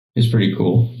 It's pretty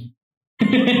cool.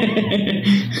 I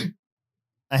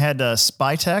had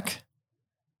Spytek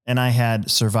and I had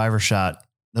Survivor Shot.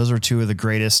 Those were two of the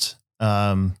greatest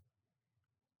late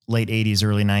 80s,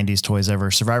 early 90s toys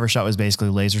ever. Survivor Shot was basically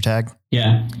laser tag.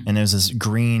 Yeah. And there was this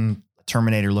green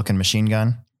Terminator looking machine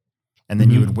gun. And then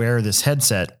you would wear this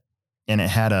headset and it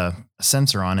had a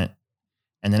sensor on it.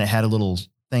 And then it had a little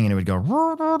thing and it would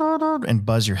go and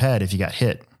buzz your head if you got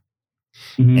hit.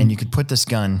 And you could put this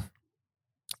gun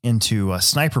into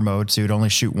sniper mode, so you'd only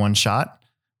shoot one shot,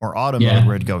 or auto mode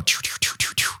where it'd go.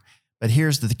 But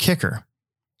here's the kicker.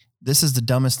 This is the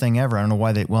dumbest thing ever. I don't know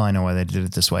why I know why they did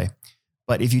it this way.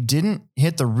 But if you didn't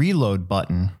hit the reload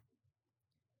button,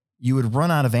 you would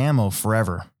run out of ammo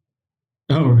forever.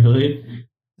 Oh, really?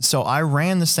 So I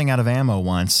ran this thing out of ammo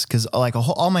once because like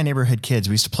all my neighborhood kids,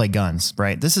 we used to play guns,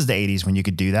 right? This is the 80s when you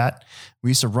could do that.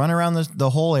 We used to run around the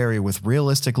whole area with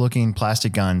realistic looking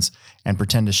plastic guns and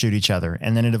pretend to shoot each other.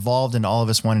 And then it evolved into all of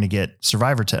us wanting to get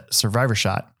survivor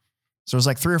shot. So it was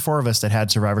like 3 or 4 of us that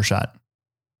had survivor shot.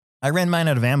 I ran mine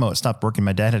out of ammo. It stopped working.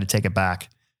 My dad had to take it back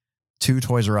to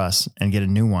Toys R Us and get a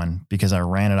new one because I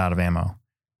ran it out of ammo.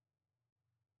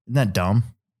 Isn't that dumb?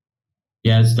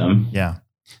 Yeah, it's dumb. Yeah.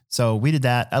 So we did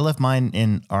that. I left mine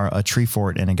in a tree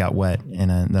fort and it got wet and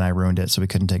then I ruined it. So we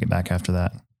couldn't take it back after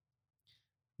that.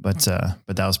 But that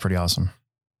was pretty awesome.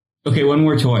 Okay. One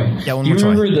more toy. Yeah. One more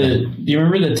toy. Do you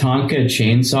remember the Tonka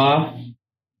chainsaw?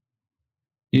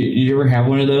 You ever have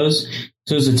one of those?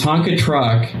 So it was a Tonka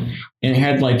truck and it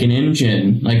had like an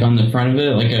engine, like on the front of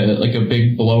it, like a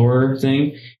big blower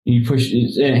thing. And you push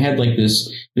it, and it had like this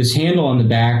handle on the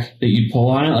back that you'd pull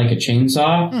on it like a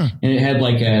chainsaw. And it had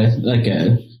like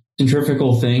a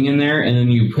centrifugal thing in there. And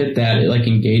then you put that, it like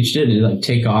engaged it and it like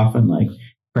take off and like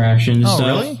crash and stuff. Oh,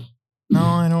 really? No,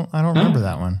 I don't remember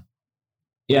that one.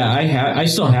 Yeah, I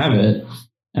still have it.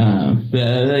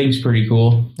 That thing's pretty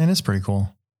cool. It is pretty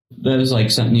cool. That is like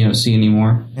something you don't see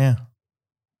anymore. Yeah.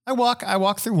 I walk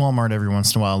through Walmart every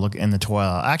once in a while, look in the toy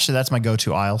aisle. Actually, that's my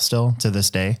go-to aisle still to this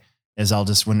day, is I'll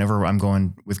just, whenever I'm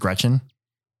going with Gretchen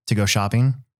to go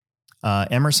shopping,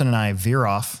 Emerson and I veer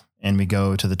off and we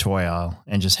go to the toy aisle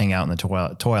and just hang out in the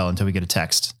toy aisle until we get a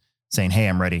text saying, hey,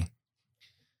 I'm ready.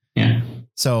 Yeah.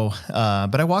 So,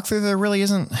 but I walk through, there really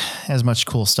isn't as much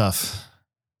cool stuff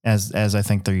as I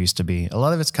think there used to be. A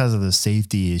lot of it's because of the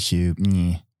safety issue.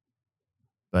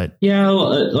 But yeah,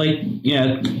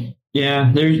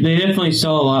 they definitely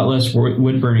sell a lot less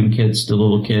wood burning kits to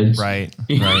little kids. Right.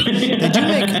 They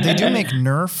do make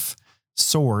Nerf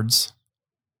swords.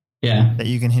 Yeah. That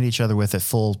you can hit each other with at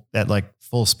full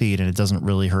speed and it doesn't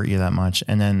really hurt you that much.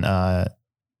 And then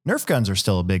Nerf guns are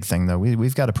still a big thing though.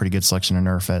 We've got a pretty good selection of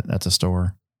Nerf at the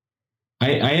store.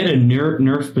 I had a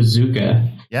Nerf bazooka.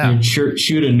 Yeah. And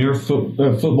shoot a Nerf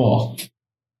football.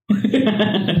 I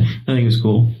think it was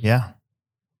cool. Yeah.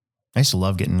 I used to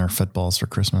love getting Nerf footballs for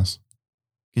Christmas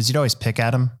because you'd always pick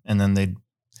at them and then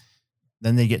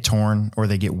they get torn or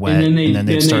they get wet and then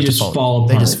they just fall apart.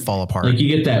 They just fall apart. Like you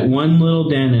get that one little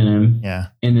dent in them. Yeah.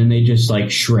 And then they just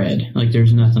like shred. Like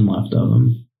there's nothing left of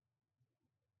them.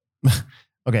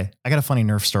 Okay. I got a funny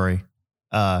Nerf story.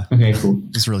 Okay, cool.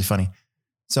 It's really funny.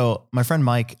 So my friend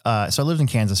Mike, so I lived in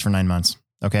Kansas for 9 months.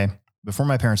 Okay. Before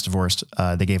my parents divorced,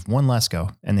 they gave one last go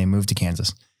and they moved to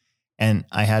Kansas. And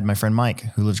I had my friend Mike,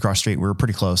 who lives across the street. We were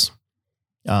pretty close,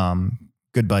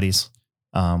 good buddies.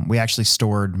 We actually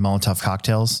stored Molotov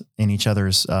cocktails in each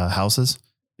other's houses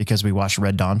because we watched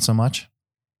Red Dawn so much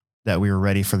that we were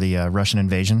ready for the Russian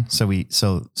invasion.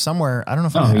 So somewhere, I don't know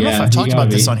if I've talked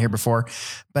about this on here before,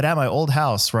 but at my old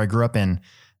house where I grew up in,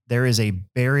 there is a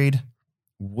buried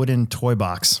wooden toy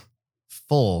box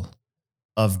full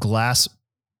of glass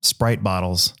Sprite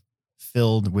bottles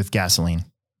filled with gasoline.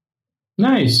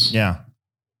 Nice. Yeah.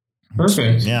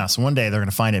 Perfect. Yeah. So one day they're going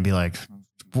to find it and be like,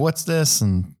 what's this?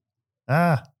 And,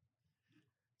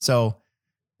 so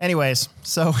anyways,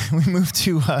 so we moved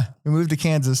to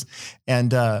Kansas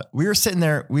and, we were sitting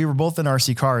there, we were both in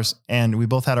RC cars and we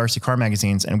both had RC car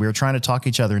magazines and we were trying to talk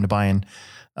each other into buying,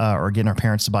 or getting our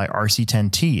parents to buy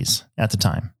RC10Ts at the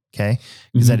time. Okay.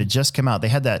 Because that had just come out. They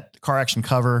had that car action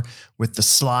cover with the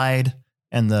slide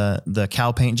and the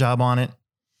cow paint job on it.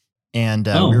 And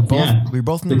we were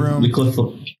both in the room. The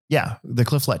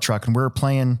Cliff Flat truck. And we were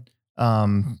playing,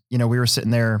 we were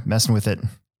sitting there messing with it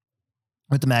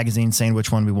with the magazine, saying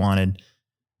which one we wanted,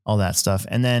 all that stuff.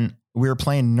 And then we were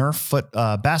playing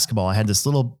Nerf basketball. I had this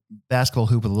little basketball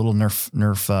hoop with a little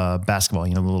Nerf basketball,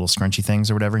 the little scrunchy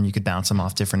things or whatever. And you could bounce them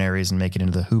off different areas and make it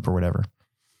into the hoop or whatever.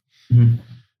 Mm-hmm.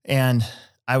 And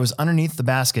I was underneath the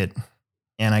basket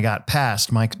and I got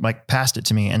passed. Mike passed it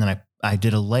to me. And then I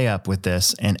did a layup with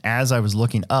this. And as I was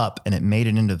looking up and it made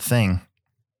it into the thing,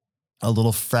 a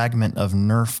little fragment of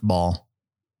Nerf ball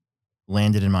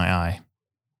landed in my eye.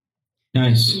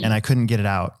 Nice. And I couldn't get it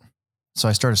out. So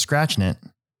I started scratching it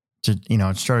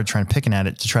started picking at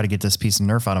it to try to get this piece of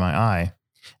Nerf out of my eye.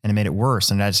 And it made it worse.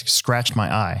 And I just scratched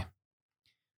my eye.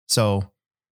 So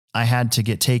I had to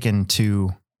get taken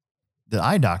to the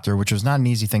eye doctor, which was not an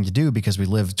easy thing to do because we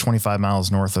lived 25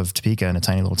 miles north of Topeka in a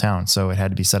tiny little town. So it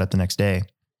had to be set up the next day.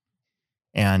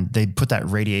 And they put that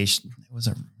radiation, it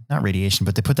wasn't not radiation,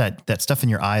 but they put that stuff in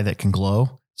your eye that can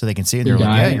glow so they can see it. They're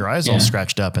like, yeah, your eye's all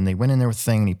scratched up. And they went in there with a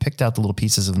thing and he picked out the little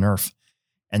pieces of Nerf.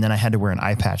 And then I had to wear an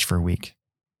eye patch for a week.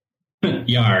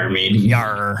 Yar, matey.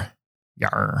 Yar.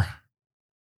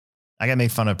 I got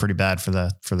made fun of pretty bad for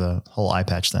the whole eye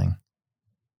patch thing.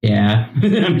 Yeah,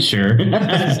 I'm sure.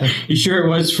 You sure it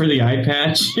was for the eye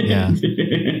patch? Yeah.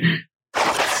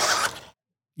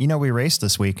 We raced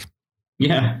this week.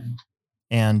 Yeah.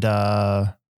 And,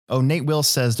 Nate Will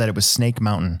says that it was Snake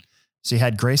Mountain. So you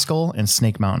had Gray Skull and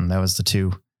Snake Mountain. That was the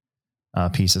two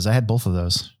pieces. I had both of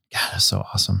those. God, that's so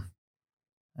awesome.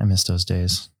 I miss those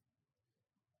days.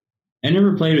 I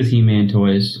never played with He-Man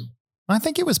toys. I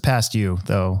think it was past you,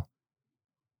 though.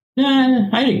 I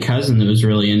had a cousin that was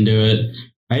really into it.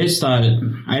 I just thought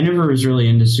I never was really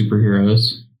into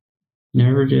superheroes.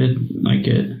 Never did like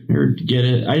it. Never get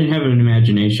it. I didn't have an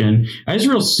imagination. I was a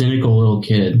real cynical little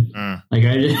kid. Like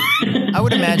I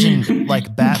would imagine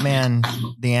like Batman,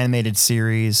 the animated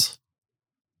series,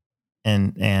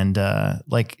 and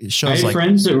like shows. I had like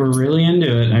friends that were really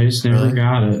into it. I just never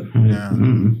got it. I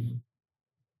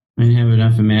didn't have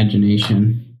enough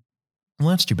imagination. Well,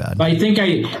 that's too bad. But I think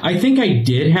I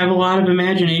did have a lot of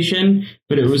imagination,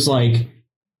 but it was like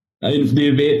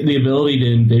the ability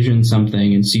to envision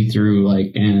something and see through,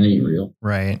 like, it ain't real.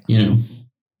 Right.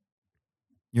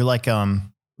 You're like,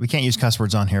 we can't use cuss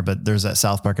words on here, but there's that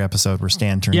South Park episode where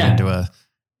Stan turns into a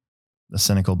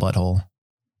cynical butthole.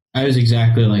 I was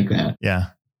exactly like that. Yeah.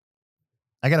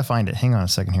 I got to find it. Hang on a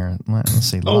second here. Let's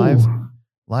see. Live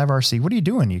RC. What are you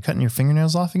doing? You cutting your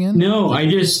fingernails off again? No, I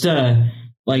just, I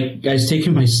was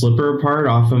taking my slipper apart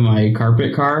off of my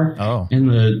carpet car. Oh. And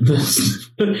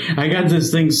I got this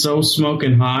thing so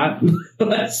smoking hot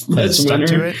last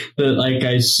winter that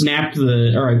I snapped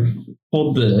I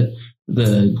pulled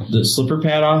the slipper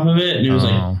pad off of it, and it was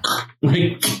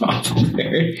like off of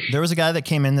there. There was a guy that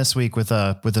came in this week with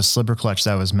a slipper clutch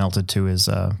that was melted to his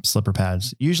slipper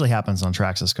pads. It usually happens on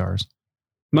Traxxas cars.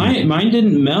 Mine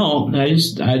didn't melt. I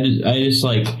just got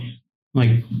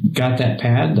that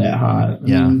pad that hot.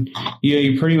 Yeah.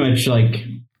 You pretty much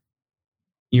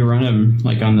you run them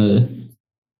on the,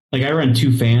 I run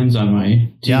two fans on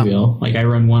my two-wheel. I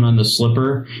run one on the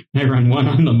slipper and I run one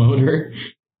on the motor.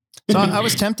 So I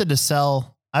was tempted to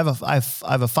sell. I have a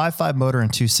 5.5 motor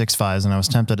and two 6.5s, and I was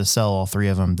tempted to sell all three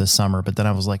of them this summer. But then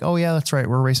I was like, oh yeah, that's right.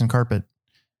 We're racing carpet.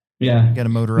 Yeah. Got a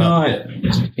motor up.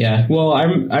 Well,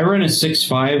 I run a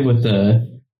 6.5 with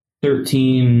a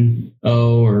 13.0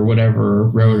 or whatever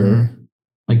rotor,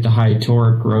 like the high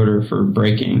torque rotor for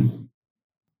braking.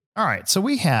 All right. So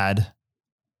we had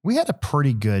a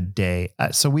pretty good day.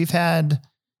 So we've had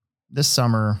this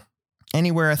summer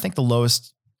anywhere. I think the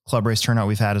lowest club race turnout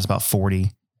we've had is about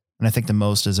 40. And I think the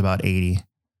most is about 80.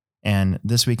 And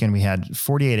this weekend we had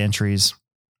 48 entries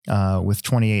with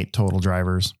 28 total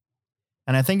drivers.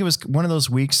 And I think it was one of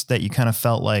those weeks that you kind of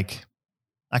felt like,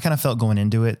 I kind of felt going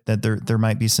into it that there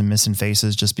might be some missing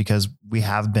faces just because we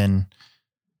have been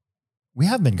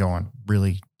going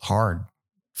really hard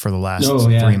for the last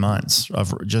 3 months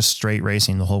of just straight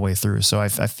racing the whole way through. So I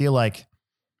feel like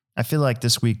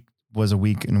this week was a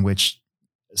week in which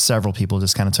several people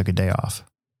just kind of took a day off.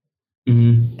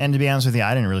 Mm-hmm. And to be honest with you,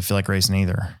 I didn't really feel like racing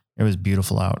either. It was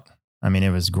beautiful out. I mean, it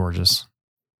was gorgeous.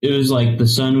 It was like the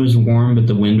sun was warm, but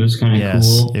the wind was kind of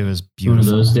cool. It was beautiful. One of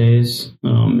those days.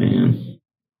 Oh man.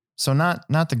 So not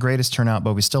the greatest turnout,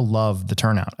 but we still love the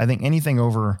turnout. I think anything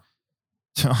over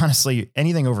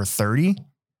 30,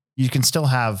 you can still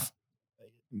have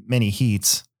many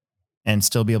heats and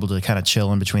still be able to kind of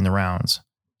chill in between the rounds.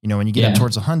 When you get up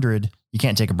towards 100, you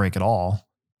can't take a break at all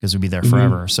because we'd be there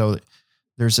forever. So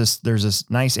there's this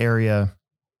nice area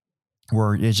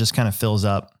where it just kind of fills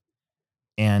up.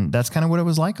 And that's kind of what it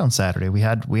was like on Saturday. We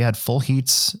had full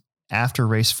heats after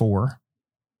race 4.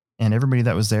 And everybody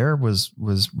that was there was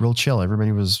real chill.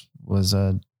 Everybody was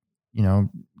getting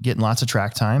lots of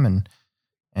track time and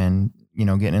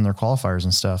getting in their qualifiers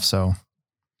and stuff. So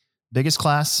biggest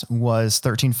class was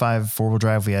 13.5 4-wheel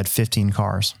drive. We had 15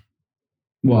 cars.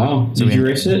 Wow. So did you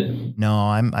race it? No,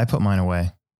 I put mine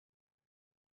away.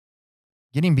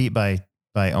 Getting beat by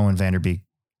Owen Vanderbeek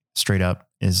straight up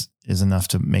is enough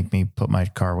to make me put my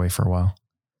car away for a while.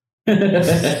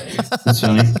 That's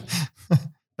funny.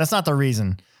 That's not the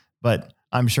reason. But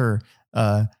I'm sure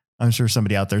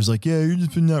somebody out there is like, yeah, you're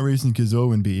just not racing because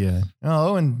Owen beat you. Oh,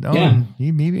 Owen, he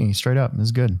beat me straight up. It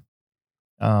was good.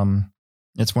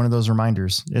 It's one of those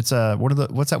reminders. It's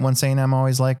what's that one saying I'm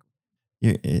always like?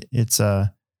 It's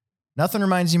nothing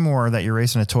reminds you more that you're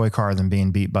racing a toy car than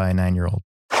being beat by a 9-year-old.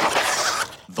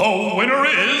 The winner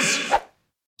is.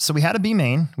 So we had a B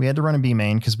main. We had to run a B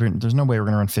main because there's no way we're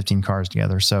going to run 15 cars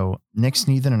together. So Nick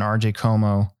Sneathen and RJ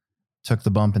Como took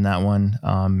the bump in that one.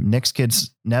 Nick's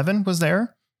kids, Nevin, was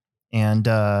there. And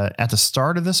at the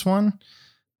start of this one,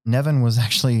 Nevin was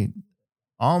actually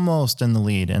almost in the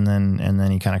lead. And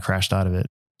then he kind of crashed out of it.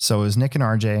 So it was Nick and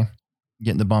RJ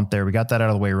getting the bump there. We got that out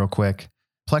of the way real quick.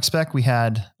 Plex Spec, we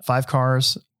had 5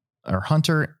 cars, or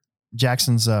Hunter,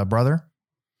 Jackson's brother,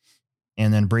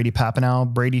 and then Brady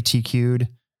Papanow. Brady TQ'd,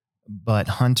 but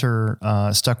Hunter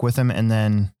stuck with him. And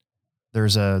then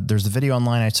there's the video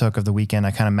online I took of the weekend.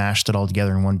 I kind of mashed it all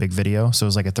together in one big video. So it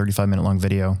was like a 35-minute long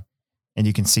video, and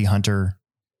you can see Hunter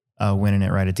winning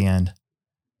it right at the end.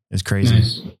 It was crazy.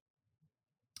 Nice.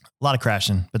 A lot of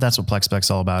crashing, but that's what Plex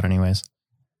Spec's all about anyways.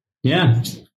 Yeah.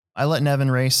 I let Nevin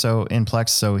race in Plex,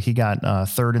 so he got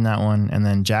third in that one. And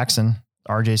then Jackson,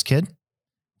 RJ's kid,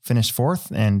 finished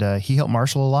fourth, and he helped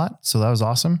Marshall a lot, so that was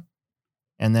awesome.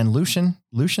 And then Lucian's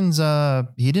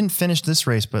he didn't finish this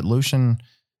race, but Lucian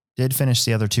did finish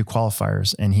the other 2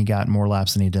 qualifiers, and he got more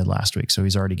laps than he did last week, so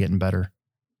he's already getting better.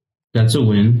 That's a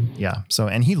win. Yeah. So,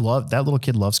 and that little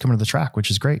kid loves coming to the track, which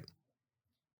is great.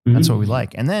 That's what we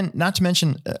like. And then, not to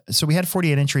mention, so we had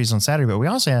 48 entries on Saturday, but we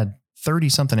also had 30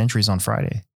 something entries on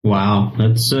Friday. Wow.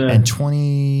 That's and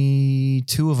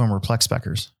 22 of them were Plex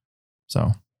Speckers.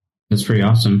 So that's pretty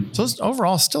awesome. So it's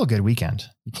overall still a good weekend.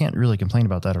 You can't really complain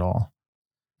about that at all.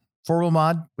 4-wheel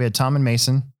mod, we had Tom and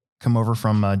Mason come over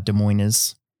from Des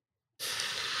Moines.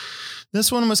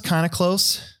 This one was kind of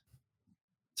close.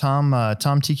 Tom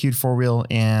TQ'd 4-wheel,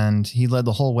 and he led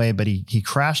the whole way, but he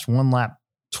crashed one lap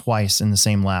twice in the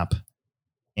same lap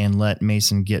and let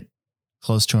Mason get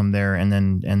close to him there, and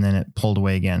then it pulled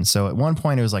away again. So at one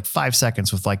point it was like 5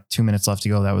 seconds with like 2 minutes left to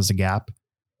go. That was the gap.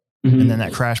 And then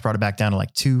that crash brought it back down to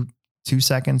like two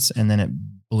seconds, and then it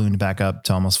ballooned back up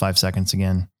to almost 5 seconds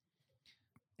again.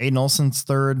 Aiden Olson's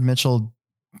third. Mitchell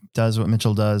does what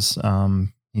Mitchell does.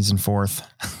 He's in fourth.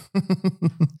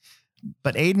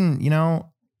 But Aiden,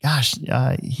 gosh,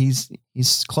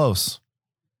 he's close.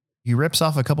 He rips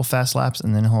off a couple fast laps,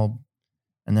 and then he'll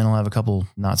have a couple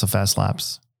not so fast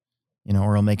laps,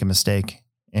 or he'll make a mistake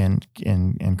and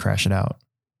crash it out.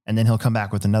 And then he'll come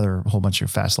back with another whole bunch of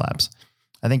fast laps.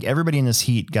 I think everybody in this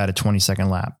heat got a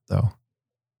 20-second lap though,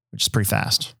 which is pretty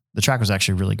fast. The track was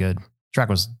actually really good. The track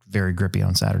was very grippy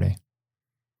on Saturday.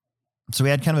 So we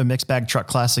had kind of a mixed bag truck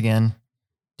class again.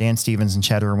 Dan Stevens and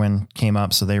Chad Irwin came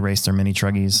up, so they raced their mini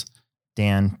truggies.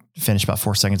 Dan finished about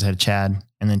 4 seconds ahead of Chad.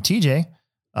 And then TJ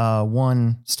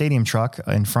won stadium truck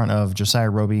in front of Josiah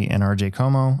Roby and RJ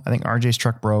Como. I think RJ's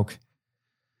truck broke.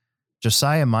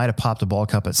 Josiah might have popped a ball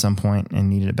cup at some point and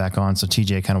needed it back on, so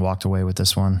TJ kind of walked away with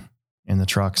this one in the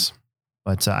trucks.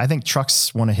 But I think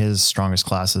truck's one of his strongest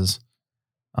classes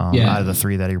out of the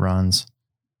 3 that he runs.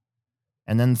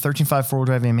 And then 13.5 4-wheel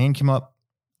drive main came up,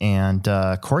 and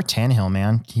Corey Tannehill,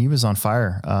 man, he was on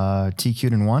fire.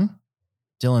 TQ'd in 1.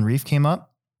 Dylan Reef came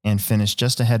up and finished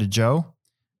just ahead of Joe.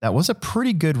 That was a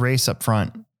pretty good race up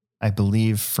front, I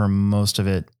believe, for most of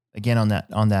it. Again,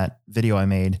 on that video I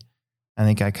made, I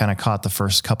think I kind of caught the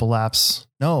first couple laps.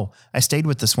 No, I stayed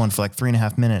with this one for like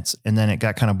 3.5 minutes, and then it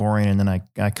got kind of boring, and then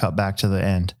I cut back to the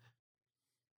end.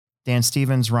 Dan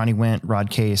Stevens, Ronnie Went,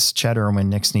 Rod Case, Chad Irwin,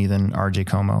 Nick Sneathen, RJ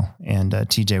Como, and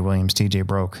TJ Williams. TJ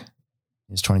broke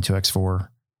his 22X4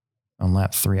 on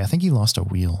lap 3. I think he lost a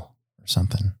wheel or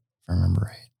something, if I remember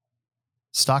right.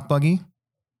 Stock buggy.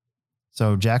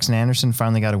 So Jackson Anderson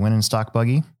finally got a win in stock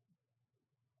buggy.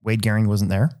 Wade Gehring wasn't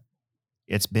there.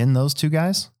 It's been those 2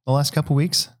 guys the last couple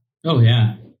weeks. Oh,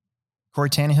 yeah.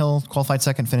 Corey Tannehill qualified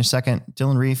second, finished second.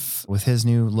 Dylan Reef with his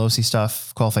new Losi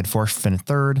stuff qualified fourth, finished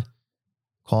third.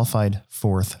 Qualified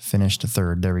fourth, finished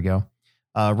third. There we go.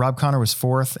 Rob Connor was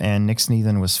fourth, and Nick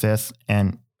Sneathen was fifth.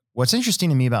 And what's interesting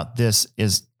to me about this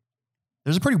is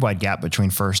there's a pretty wide gap between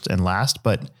first and last,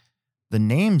 but the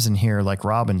names in here, like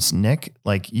Rob and Nick,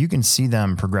 like you can see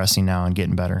them progressing now and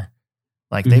getting better.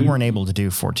 Like they weren't able to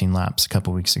do 14 laps a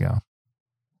couple weeks ago.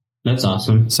 That's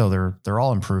awesome. So they're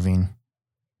all improving.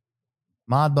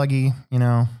 Mod buggy,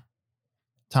 Tom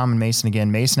and Mason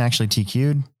again. Mason actually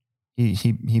TQ'd.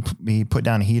 He put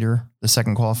down a heater the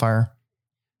second qualifier,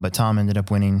 but Tom ended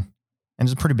up winning. And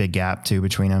there's a pretty big gap too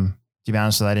between them. To be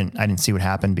honest, I didn't see what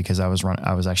happened because I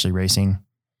was actually racing.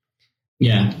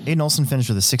 Yeah. Aiden Olson finished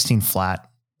with a 16 flat.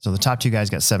 So the top 2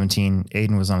 guys got 17.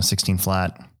 Aiden was on a 16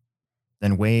 flat.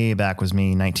 Then way back was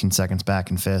me, 19 seconds back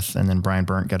in 5th. And then Brian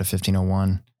Burnt got a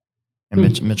 15:01.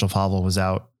 And Mitchell Pavel was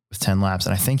out with 10 laps.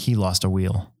 And I think he lost a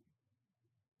wheel.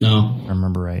 No. If I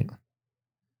remember right.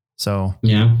 So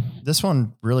yeah, this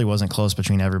one really wasn't close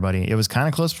between everybody. It was kind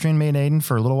of close between me and Aiden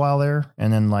for a little while there.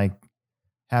 And then like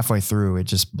halfway through, it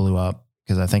just blew up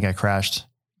because I think I crashed.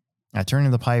 I turned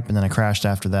into the pipe and then I crashed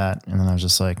after that. And then I was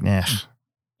just like, nah.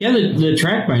 Yeah, the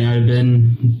track might not have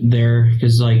been there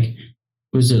because like,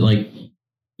 was it like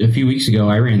a few weeks ago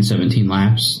I ran 17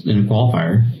 laps in a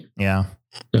qualifier. Yeah.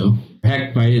 So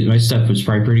heck, my stuff was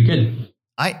probably pretty good.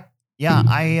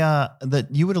 Yeah,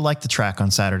 you would have liked the track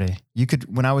on Saturday. You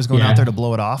could, when I was going out there to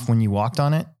blow it off, when you walked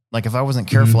on it, like if I wasn't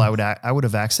careful, I would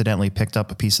have accidentally picked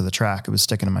up a piece of the track. It was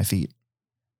sticking to my feet.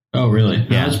 Oh, really?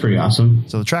 Yeah, that's pretty awesome.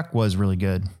 So the track was really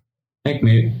good. Heck,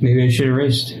 maybe I should have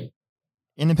raced.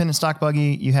 Independent stock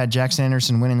buggy. You had Jackson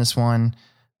Anderson winning this one.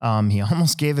 He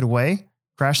almost gave it away,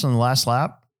 crashed on the last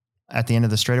lap at the end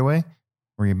of the straightaway,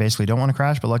 where you basically don't want to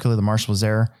crash. But luckily, the marshal was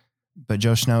there. But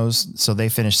Joe Schnoes, so they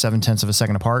finished 0.7 of a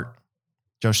second apart.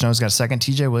 Joe Schnoes got a second.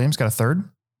 TJ Williams got a third.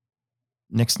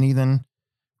 Nick Sneathen,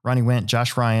 Ronnie Went,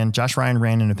 Josh Ryan. Josh Ryan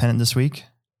ran independent this week,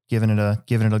 giving it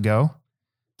a go.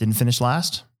 Didn't finish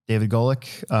last. David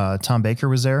Golick, Tom Baker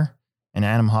was there, and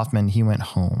Adam Hoffman. He went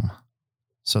home.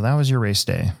 So that was your race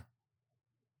day.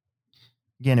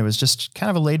 Again, it was just kind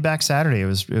of a laid back Saturday. It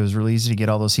was really easy to get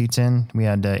all those heats in. We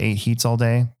had 8 heats all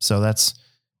day, so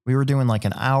we were doing like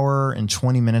an hour and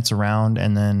 20 minutes around,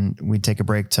 and then we'd take a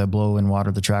break to blow and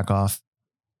water the track off,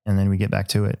 and then we get back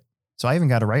to it. So I even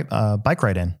got a bike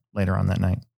ride in later on that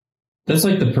night. That's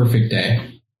like the perfect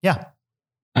day. Yeah,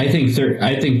 I think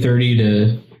 30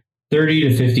 to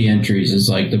 50 entries is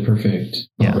like the perfect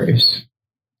race.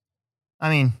 I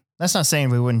mean, that's not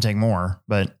saying we wouldn't take more,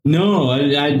 but no,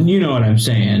 I you know what I'm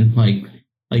saying. Like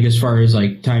as far as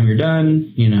like time you're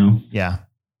done, Yeah.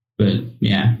 But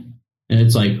yeah. And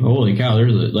it's like, holy cow,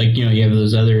 there's like, you have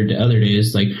those other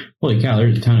days, like, holy cow,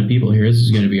 there's a ton of people here. This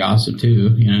is going to be awesome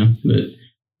too, but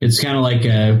it's kind of like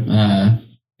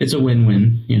it's a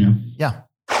win-win, Yeah.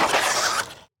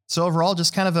 So overall,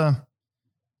 just kind of a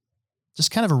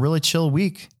really chill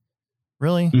week.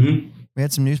 Really. Mm-hmm. We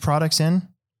had some news products in.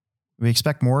 We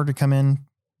expect more to come in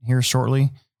here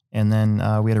shortly. And then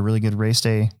we had a really good race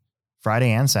day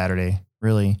Friday and Saturday.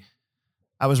 Really.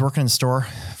 I was working in the store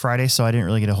Friday, so I didn't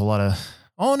really get a whole lot of...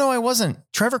 Oh, no, I wasn't.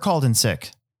 Trevor called in sick.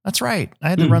 That's right. I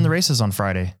had to run the races on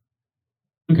Friday.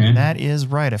 Okay. That is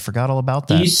right. I forgot all about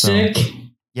that. He's sick?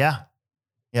 Yeah.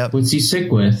 Yep. What's he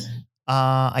sick with?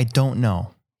 I don't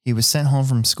know. He was sent home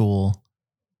from school,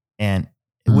 and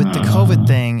with the COVID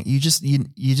thing, you just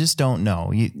don't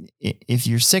know. If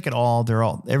you're sick at all,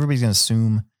 everybody's going to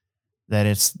assume that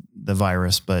it's the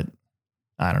virus, but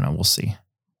I don't know. We'll see.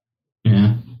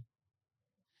 Yeah.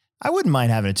 I wouldn't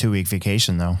mind having a 2-week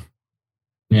vacation though.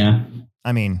 Yeah.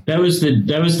 I mean, that was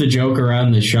the joke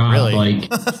around the shop. Really? Like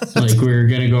we were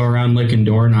going to go around licking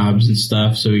doorknobs and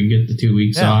stuff so we get the 2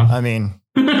 weeks off. I mean,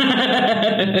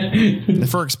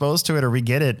 if we're exposed to it or we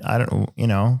get it, I don't,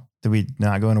 do we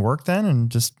not go into work then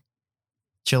and just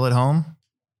chill at home?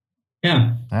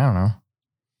 Yeah. I don't know.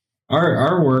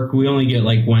 Our work, we only get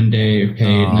like 1 day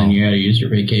paid and then you got to use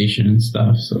your vacation and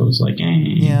stuff. So it was like,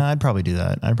 Yeah, I'd probably do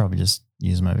that. I'd probably just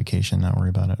use my vacation, not worry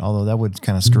about it. Although that would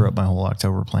kind of screw up my whole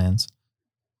October plans.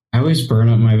 I always burn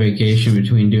up my vacation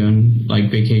between doing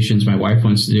like vacations my wife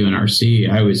wants to do in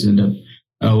RC. I always end up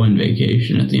owing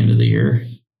vacation at the end of the year.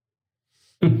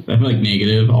 I'm like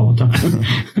negative all the time.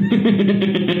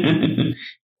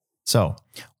 So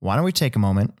why don't we take a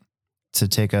moment to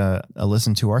take a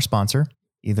listen to our sponsor,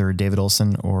 either David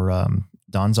Olson or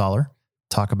Don Zoller,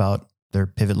 talk about their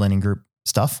Pivot Lending Group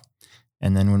stuff.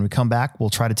 And then when we come back,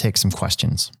 we'll try to take some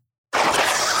questions.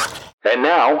 And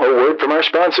now a word from our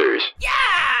sponsors.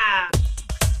 Yeah!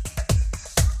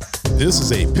 This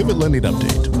is a Pivot Lending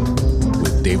Update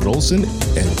with David Olson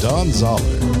and Don Zoller.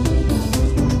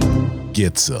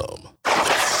 Get some.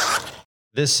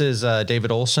 This is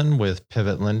David Olson with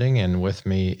Pivot Lending, and with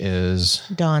me is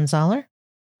Don Zoller.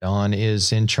 Don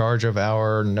is in charge of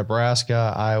our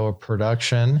Nebraska, Iowa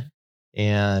production.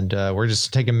 And we're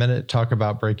just taking a minute to talk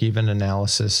about break-even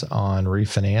analysis on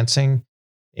refinancing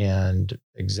and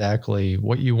exactly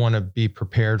what you want to be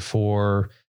prepared for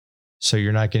so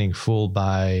you're not getting fooled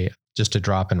by just a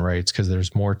drop in rates, because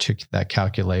there's more to that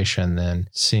calculation than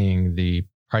seeing the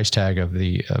price tag of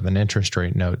an interest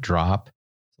rate note drop.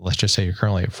 Let's just say you're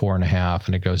currently at 4.5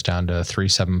 and it goes down to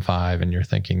 3.75 and you're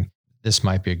thinking, this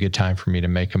might be a good time for me to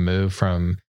make a move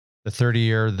from the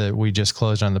 30-year that we just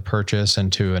closed on the purchase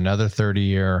into another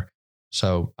 30-year.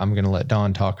 So I'm going to let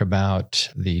Don talk about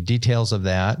the details of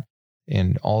that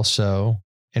and also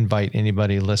invite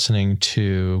anybody listening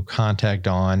to contact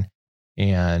Don.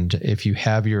 And if you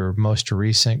have your most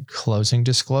recent closing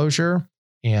disclosure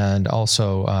and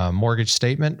also mortgage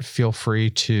statement, feel free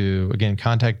to, again,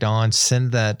 contact Don,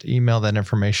 email that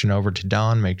information over to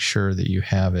Don, make sure that you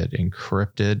have it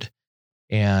encrypted,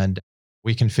 and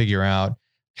we can figure out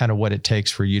kind of what it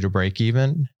takes for you to break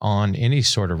even on any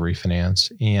sort of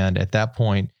refinance. And at that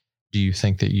point, do you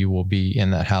think that you will be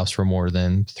in that house for more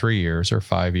than 3 years or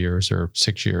 5 years or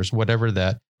 6 years, whatever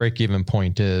that break even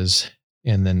point is?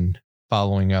 And then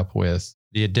following up with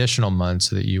the additional months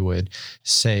that you would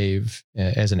save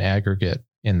as an aggregate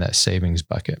in that savings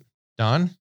bucket.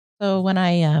 Dawn? So when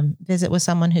I visit with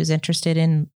someone who's interested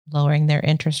in lowering their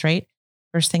interest rate,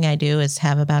 first thing I do is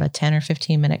have about a 10 or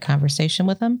 15 minute conversation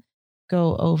with them,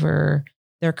 go over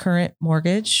their current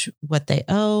mortgage, what they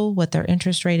owe, what their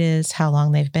interest rate is, how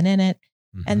long they've been in it.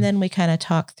 Mm-hmm. And then we kind of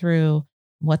talk through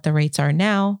what the rates are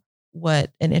now,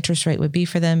 what an interest rate would be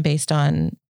for them based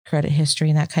on credit history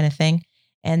and that kind of thing.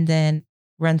 And then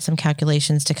run some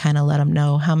calculations to kind of let them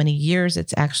know how many years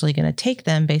it's actually going to take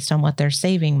them based on what they're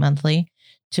saving monthly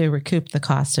to recoup the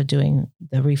cost of doing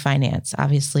the refinance.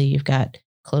 Obviously, you've got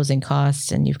closing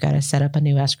costs and you've got to set up a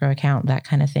new escrow account, that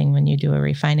kind of thing when you do a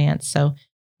refinance. So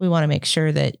we want to make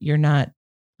sure that you're not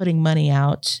putting money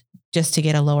out just to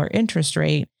get a lower interest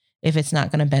rate if it's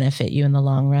not going to benefit you in the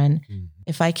long run. Mm-hmm.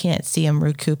 If I can't see them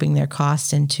recouping their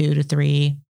costs in 2 to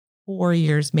 3, 4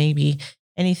 years, maybe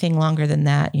anything longer than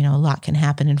that, a lot can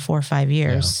happen in 4 or 5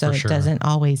 years. So it doesn't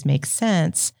always make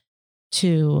sense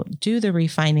to do the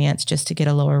refinance just to get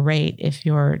a lower rate if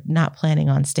you're not planning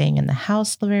on staying in the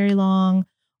house very long,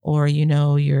 or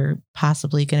you're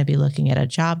possibly going to be looking at a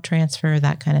job transfer,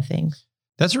 that kind of thing.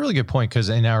 That's a really good point, because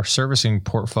in our servicing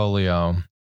portfolio,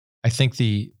 I think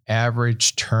the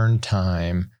average turn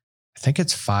time, I think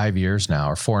it's 5 years now,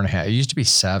 or 4.5. It used to be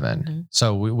 7. Mm-hmm.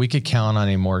 So we could count on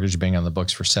a mortgage being on the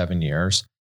books for 7 years.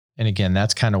 And again,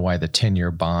 that's kind of why the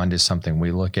 10-year bond is something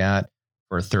we look at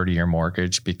for a 30-year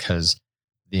mortgage, because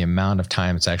the amount of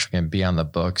time it's actually going to be on the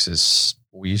books is,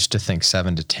 we used to think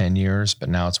 7 to 10 years, but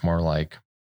now it's more like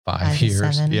 5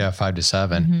 years. 7. Yeah, 5 to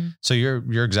 7. Mm-hmm. So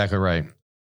you're exactly right.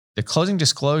 The closing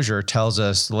disclosure tells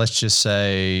us, let's just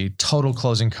say total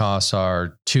closing costs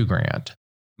are $2,000.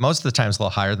 Most of the time it's a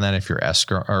little higher than that if your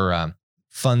escrow or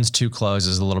funds to close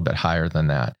is a little bit higher than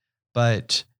that.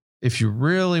 But if you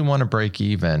really want to break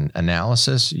even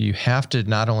analysis, you have to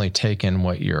not only take in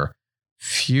what your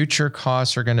future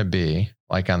costs are going to be,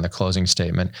 like on the closing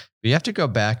statement, but you have to go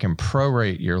back and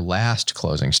prorate your last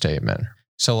closing statement.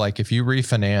 So like if you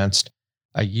refinanced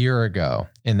a year ago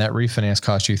and that refinance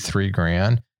cost you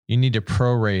 $3,000, you need to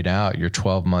prorate out your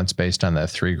 12 months based on that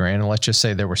 $3,000. And let's just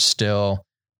say there was still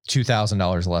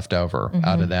 $2,000 left over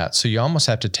out of that. So you almost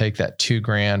have to take that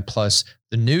 $2,000 plus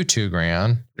the new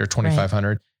 $2,000 or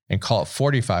 $2,500 and call it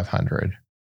 $4,500.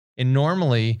 And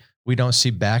normally we don't see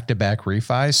back-to-back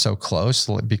refis so close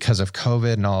because of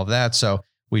COVID and all of that. So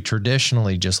we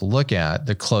traditionally just look at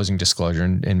the closing disclosure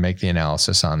and make the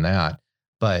analysis on that.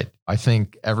 But I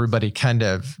think everybody kind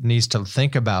of needs to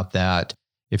think about that.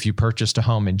 If you purchased a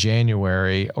home in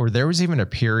January, or there was even a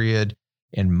period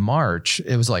in March,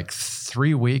 it was like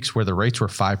 3 weeks where the rates were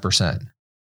 5%.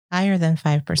 Higher than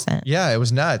 5%. Yeah, it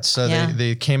was nuts. So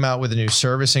they came out with the new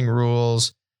servicing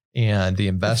rules and the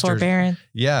investors. Forbearance.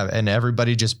 Yeah, and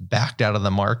everybody just backed out of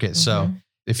the market. Mm-hmm. So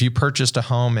if you purchased a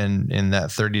home in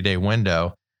that 30-day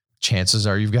window, chances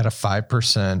are you've got a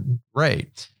 5%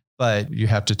 rate. But you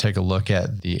have to take a look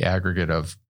at the aggregate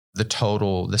of the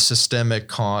total, the systemic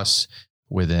costs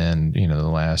within, the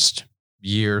last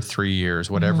year, 3 years,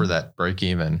 whatever that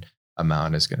break-even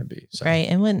amount is going to be. So. Right.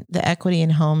 And when the equity in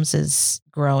homes is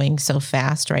growing so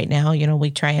fast right now,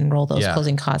 we try and roll those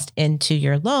closing costs into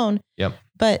your loan. Yep.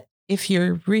 But if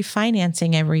you're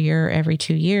refinancing every year, every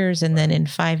 2 years, and then in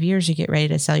 5 years, you get ready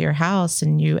to sell your house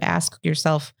and you ask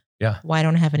yourself, why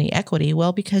don't I have any equity?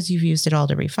 Well, because you've used it all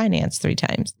to refinance 3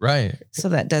 times. Right. So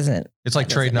that doesn't. It's like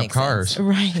trading up cars.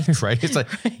 Right. Right. It's like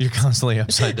you're constantly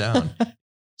upside down.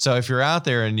 So if you're out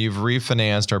there and you've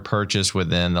refinanced or purchased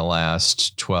within the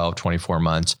last 12, 24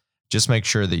 months, just make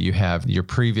sure that you have your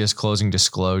previous closing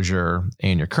disclosure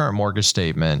and your current mortgage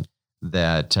statement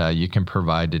that you can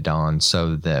provide to Dawn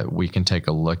so that we can take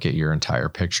a look at your entire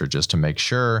picture just to make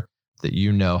sure that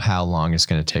you know how long it's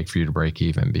going to take for you to break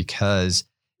even. Because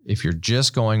if you're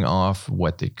just going off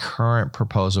what the current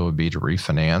proposal would be to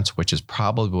refinance, which is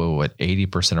probably what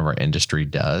 80% of our industry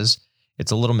does,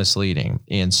 it's a little misleading.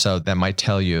 And so that might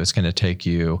tell you it's going to take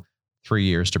you 3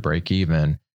 years to break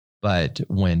even. But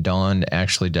when Dawn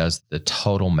actually does the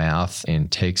total math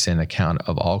and takes in account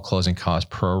of all closing costs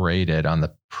prorated on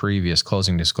the previous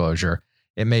closing disclosure,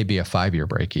 it may be a 5-year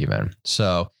break even.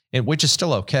 So, which is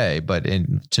still okay. But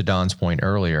to Dawn's point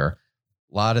earlier,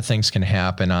 a lot of things can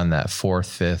happen on that 4th,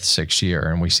 5th, 6th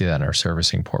year. And we see that in our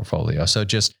servicing portfolio. So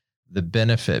just the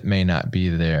benefit may not be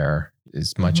there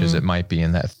as much as it might be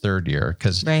in that 3rd year.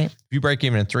 Because if you break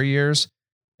even in 3 years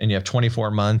and you have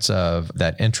 24 months of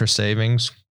that interest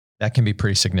savings, that can be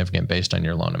pretty significant based on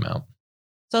your loan amount.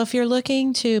 So if you're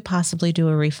looking to possibly do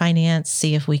a refinance,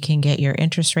 see if we can get your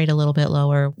interest rate a little bit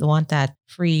lower, we want that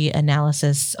free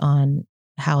analysis on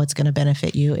how it's going to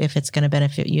benefit you, if it's going to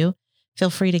benefit you. feel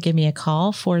free to give me a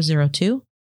call,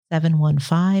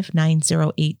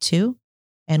 402-715-9082,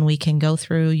 and we can go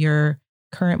through your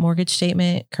current mortgage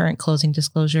statement, current closing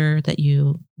disclosure that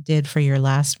you did for your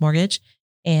last mortgage,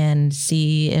 and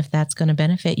see if that's going to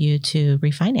benefit you to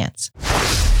refinance.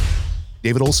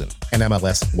 David Olson,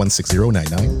 NMLS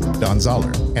 16099. Don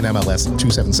Zoller, NMLS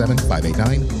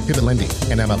 277589. Pivot Lending,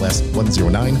 NMLS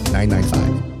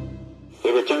 109995.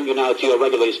 We return you now to your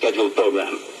regularly scheduled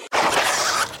program.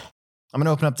 I'm going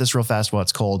to open up this real fast while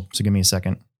it's cold, so give me a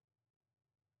second.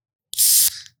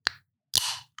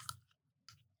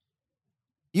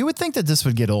 You would think that this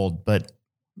would get old, but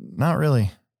not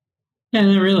really. Yeah,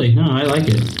 not really. No, I like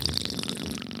it.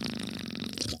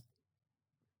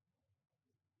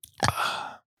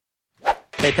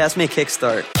 Hey, pass me a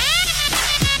kickstart.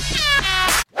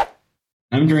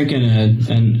 I'm drinking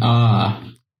an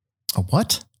A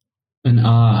what? An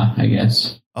I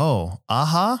guess. Oh,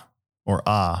 aha or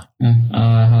ah?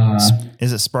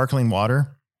 Is it sparkling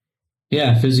water?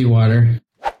 Yeah, fizzy water.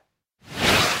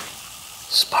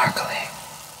 Sparkling.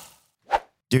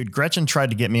 Dude, Gretchen tried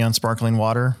to get me on sparkling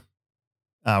water.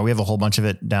 We have a whole bunch of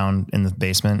it down in the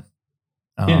basement.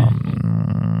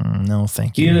 No,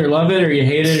 thank you. You either love it or you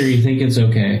hate it or you think it's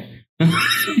okay.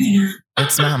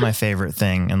 It's not my favorite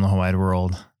thing in the whole wide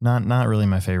world. Not really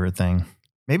my favorite thing.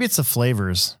 Maybe it's the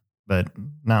flavors, but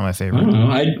not my favorite. I don't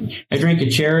know. I drank a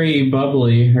cherry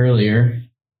bubbly earlier.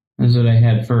 That's what I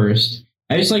had first.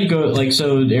 I just so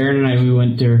Erin and I, we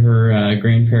went to her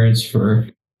grandparents for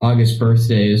August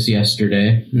birthdays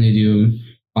yesterday, and they do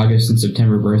August and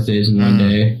September birthdays in one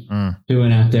day. We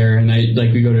went out there, and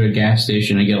we go to a gas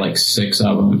station. I get like 6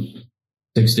 of them,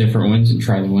 6 different ones, and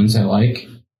try the ones I like.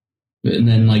 And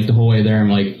then the whole way there, I'm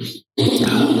like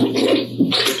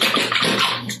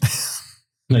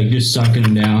just sucking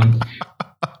them down.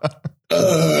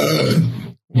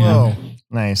 Whoa,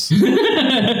 nice.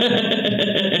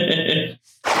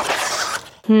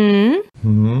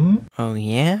 Oh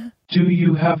yeah. Do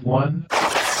you have one?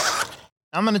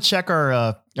 I'm going to check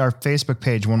our Facebook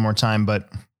page one more time, but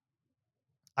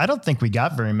I don't think we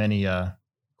got very many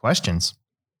questions.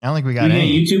 I don't think we got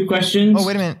any YouTube questions. Oh,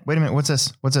 wait a minute. What's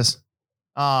this?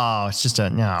 Oh, it's just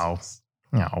no.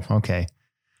 Okay.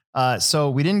 So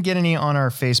we didn't get any on our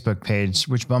Facebook page,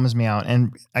 which bums me out.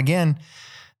 And again,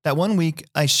 that one week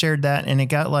I shared that and it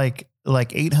got like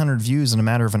 800 views in a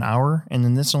matter of an hour. And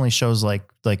then this only shows like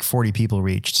 40 people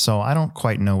reached. So I don't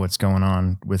quite know what's going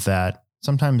on with that.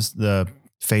 Sometimes the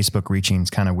Facebook reaching is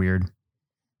kind of weird,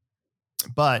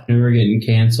 but we were getting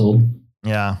canceled.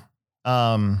 Yeah.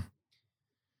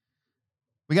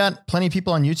 We got plenty of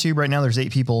people on YouTube right now. There's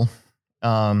 8 people.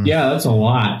 Yeah, that's a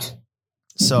lot.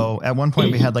 So at one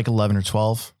point we had like 11 or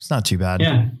 12. It's not too bad.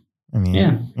 Yeah. I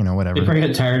mean, whatever. They probably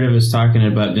got tired of us talking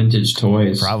about vintage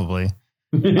toys. Probably.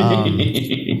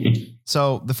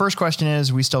 So the first question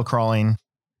is, we still crawling?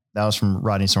 That was from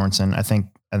Rodney Sorensen. I think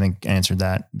I answered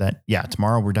that yeah,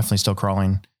 tomorrow we're definitely still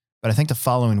crawling, but I think the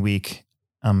following week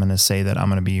I'm going to say that I'm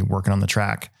going to be working on the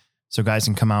track. So guys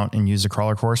can come out and use the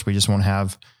crawler course. We just won't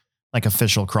have like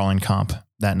official crawling comp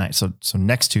that night. So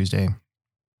next Tuesday,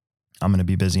 I'm going to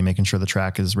be busy making sure the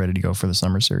track is ready to go for the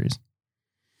summer series.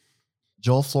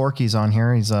 Joel Florkey's on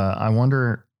here. He's I'm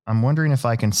wondering if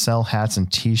I can sell hats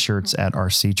and t-shirts at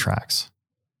RC tracks.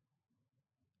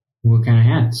 What kind of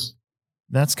hats?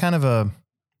 That's kind of a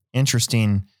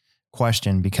interesting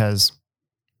question, because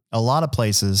a lot of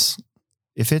places,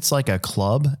 if it's like a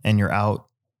club and you're out,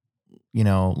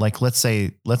 like let's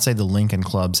say the Lincoln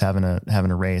Club's having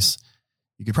a race,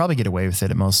 you could probably get away with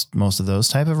it at most of those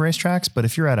type of racetracks. But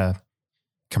if you're at a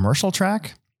commercial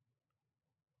track,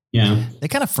 yeah, they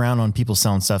kind of frown on people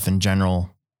selling stuff in general,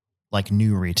 like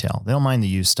new retail. They don't mind the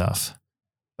used stuff,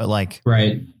 but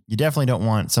right. You definitely don't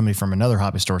want somebody from another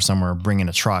hobby store somewhere bringing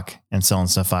a truck and selling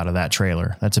stuff out of that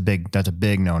trailer. That's a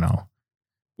big no-no.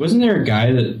 Wasn't there a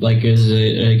guy that is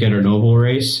at a Noble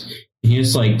race? He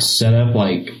just set up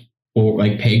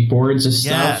pegboards and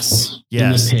stuff.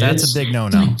 Yes, that's a big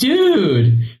no-no.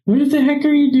 Dude, what the heck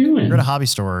are you doing? You're at a hobby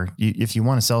store. If you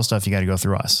want to sell stuff, you got to go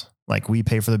through us. We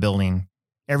pay for the building.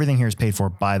 Everything here is paid for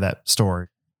by that store.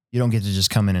 You don't get to just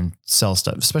come in and sell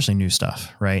stuff, especially new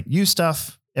stuff, right? Used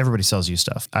stuff. Everybody sells used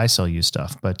stuff. I sell used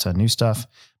stuff, but new stuff.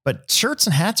 But shirts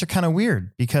and hats are kind of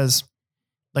weird, because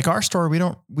our store,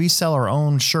 we sell our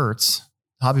own shirts,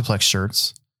 Hobbyplex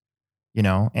shirts,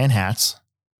 and hats.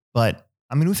 But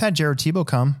I mean, we've had Jared Tebow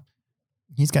come.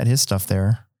 He's got his stuff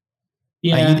there.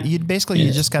 Yeah. You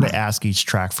just got to ask each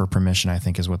track for permission, I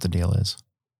think, is what the deal is.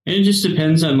 And it just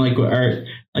depends on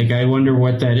I wonder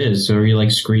what that is. So are you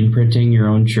screen printing your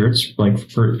own shirts,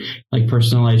 for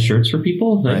personalized shirts for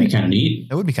people? That'd be kind of neat.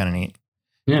 That would be kind of neat.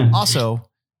 Yeah. Also,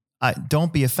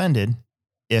 don't be offended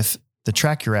if the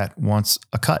track you're at wants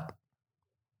a cut.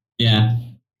 Yeah.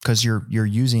 Because you're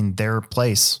using their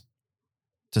place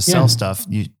to sell stuff.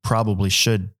 You probably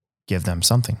should give them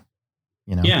something,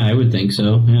 you know? Yeah, I would think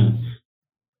so. Yeah.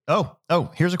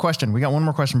 Oh, here's a question. We got one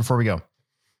more question before we go.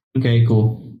 Okay,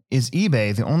 cool. Is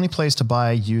eBay the only place to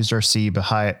buy used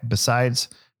RC besides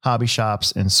hobby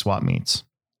shops and swap meets?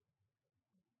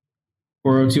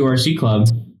 402 RC Club.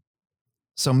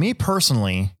 So me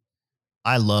personally,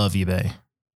 I love eBay,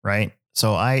 right?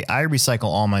 So I recycle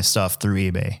all my stuff through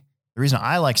eBay. The reason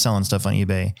I like selling stuff on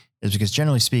eBay is because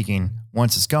generally speaking,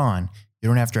 once it's gone, you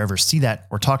don't have to ever see that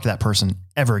or talk to that person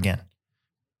ever again.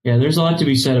 Yeah, there's a lot to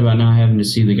be said about not having to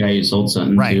see the guy you sold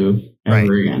something to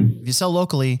ever again. If you sell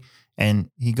locally and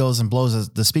he goes and blows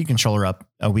the speed controller up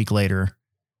a week later,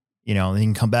 you know, then he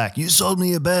can come back. You sold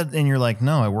me a bed, and you're like,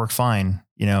 no, it worked fine.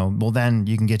 You know, well, then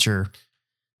you can get your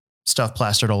stuff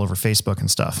plastered all over Facebook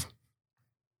and stuff.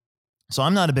 So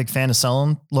I'm not a big fan of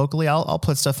selling locally. I'll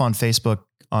put stuff on Facebook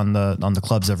on the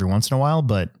clubs every once in a while,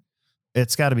 but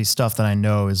it's got to be stuff that I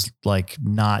know is like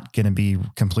not going to be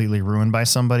completely ruined by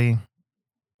somebody,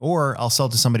 or I'll sell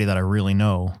to somebody that I really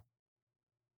know,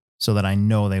 so that I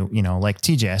know they, you know, like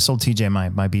TJ. I sold TJ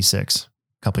my B6 a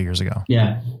couple years ago.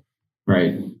 Yeah,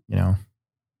 right. You know,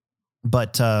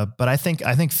 but I think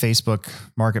Facebook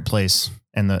Marketplace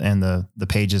and the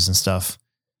pages and stuff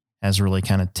has really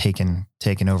kind of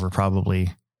taken over. Probably,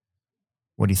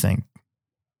 what do you think?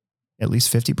 At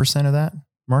least 50% of that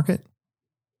market?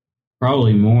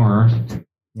 Probably more.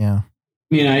 Yeah. I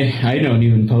mean, I don't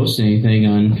even post anything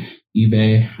on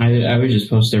eBay. I would just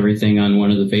post everything on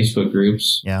one of the Facebook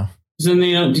groups. Yeah. Because then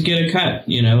they don't get a cut,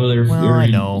 you know. I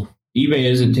know. eBay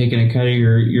isn't taking a cut of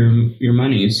your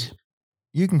monies.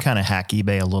 You can kind of hack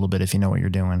eBay a little bit if you know what you're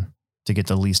doing to get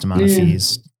the least amount of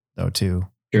fees, though, too.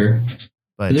 Sure.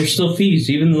 But there's still fees.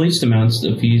 Even the least amounts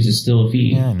of fees is still a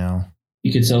fee. Yeah, I know.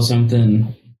 You could sell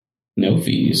something no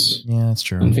fees. Yeah, that's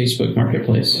true. On Facebook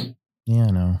Marketplace. Yeah,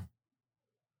 I know.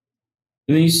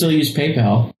 And then you still use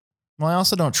PayPal. Well, I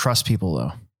also don't trust people,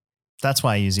 though. That's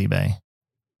why I use eBay.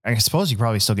 I suppose you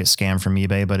probably still get scammed from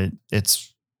eBay, but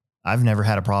it's I've never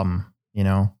had a problem, you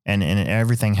know, and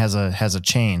everything has a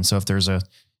chain. So if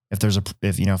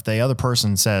the other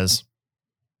person says,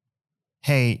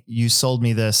 hey, you sold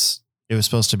me this, it was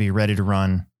supposed to be ready to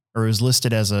run, or it was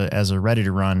listed as a ready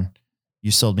to run,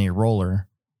 you sold me a roller,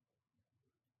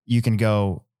 you can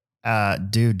go,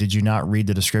 dude, did you not read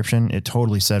the description? It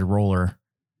totally said roller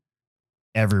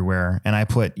everywhere. And I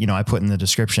put in the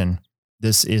description,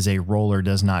 this is a roller,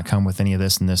 does not come with any of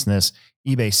this and this and this.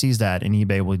 eBay sees that, and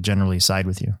eBay will generally side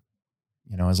with you,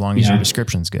 you know, as long as your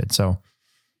description's good. So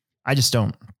I just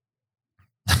don't,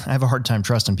 I have a hard time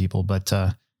trusting people, but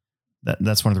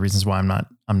that's one of the reasons why I'm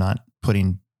not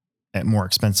putting more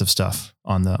expensive stuff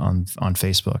on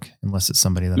Facebook unless it's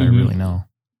somebody that I really know.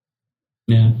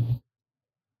 Yeah.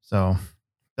 So,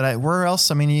 but where else?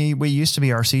 I mean, we used to be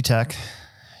RC Tech,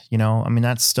 you know, I mean,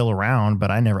 that's still around, but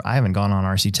I haven't gone on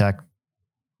RC Tech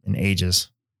in ages.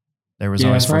 There was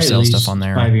always for sale stuff on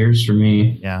there. 5 years for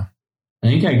me. Yeah. I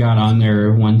think I got on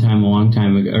there one time, a long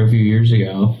time ago, or a few years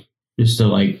ago, just to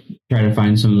like try to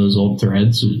find some of those old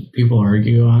threads people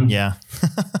argue on. Yeah.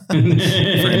 For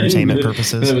entertainment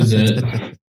purposes. That was it.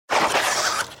 I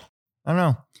don't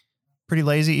know. Pretty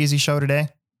lazy, easy show today.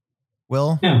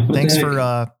 Will, thanks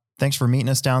for meeting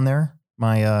us down there.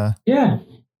 My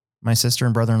sister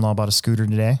and brother-in-law bought a scooter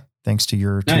today, thanks to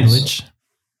your tutelage.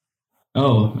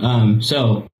 Oh,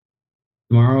 so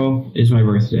tomorrow is my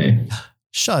birthday.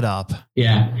 Shut up.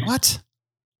 Yeah. What?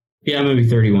 Yeah, I'm going to be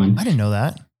 31. I didn't know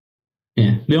that.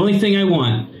 Yeah. The only thing I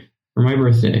want for my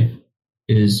birthday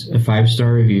is a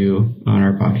 5-star review on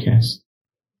our podcast.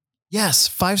 Yes,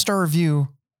 5-star review.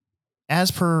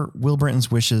 As per Will Brinton's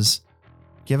wishes,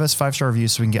 give us 5-star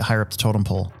reviews so we can get higher up the totem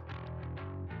pole.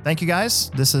 Thank you, guys.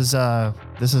 This has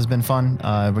been fun.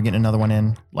 We're getting another one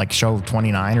in, like show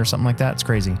 29 or something like that. It's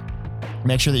crazy.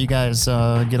 Make sure that you guys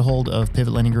get a hold of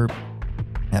Pivot Lending Group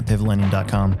at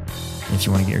pivotlending.com if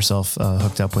you want to get yourself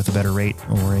hooked up with a better rate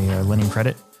or a lending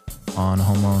credit on a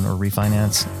home loan or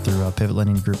refinance through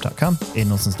pivotlendinggroup.com. Aiden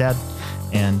Wilson's dad.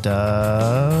 And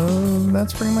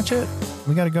that's pretty much it.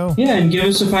 We got to go. Yeah, and give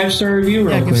us a 5-star review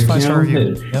real quick. Give us a 5-star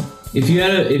review. Yep.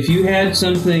 If you had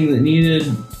something that needed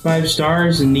 5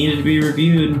 stars and needed to be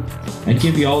reviewed, I'd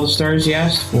give you all the stars you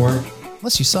asked for.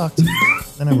 Unless you sucked.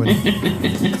 Then I wouldn't.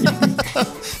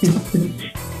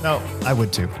 No, I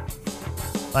would too.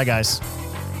 Bye, guys.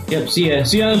 Yep, see ya.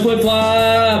 See you on the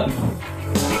flip-flop.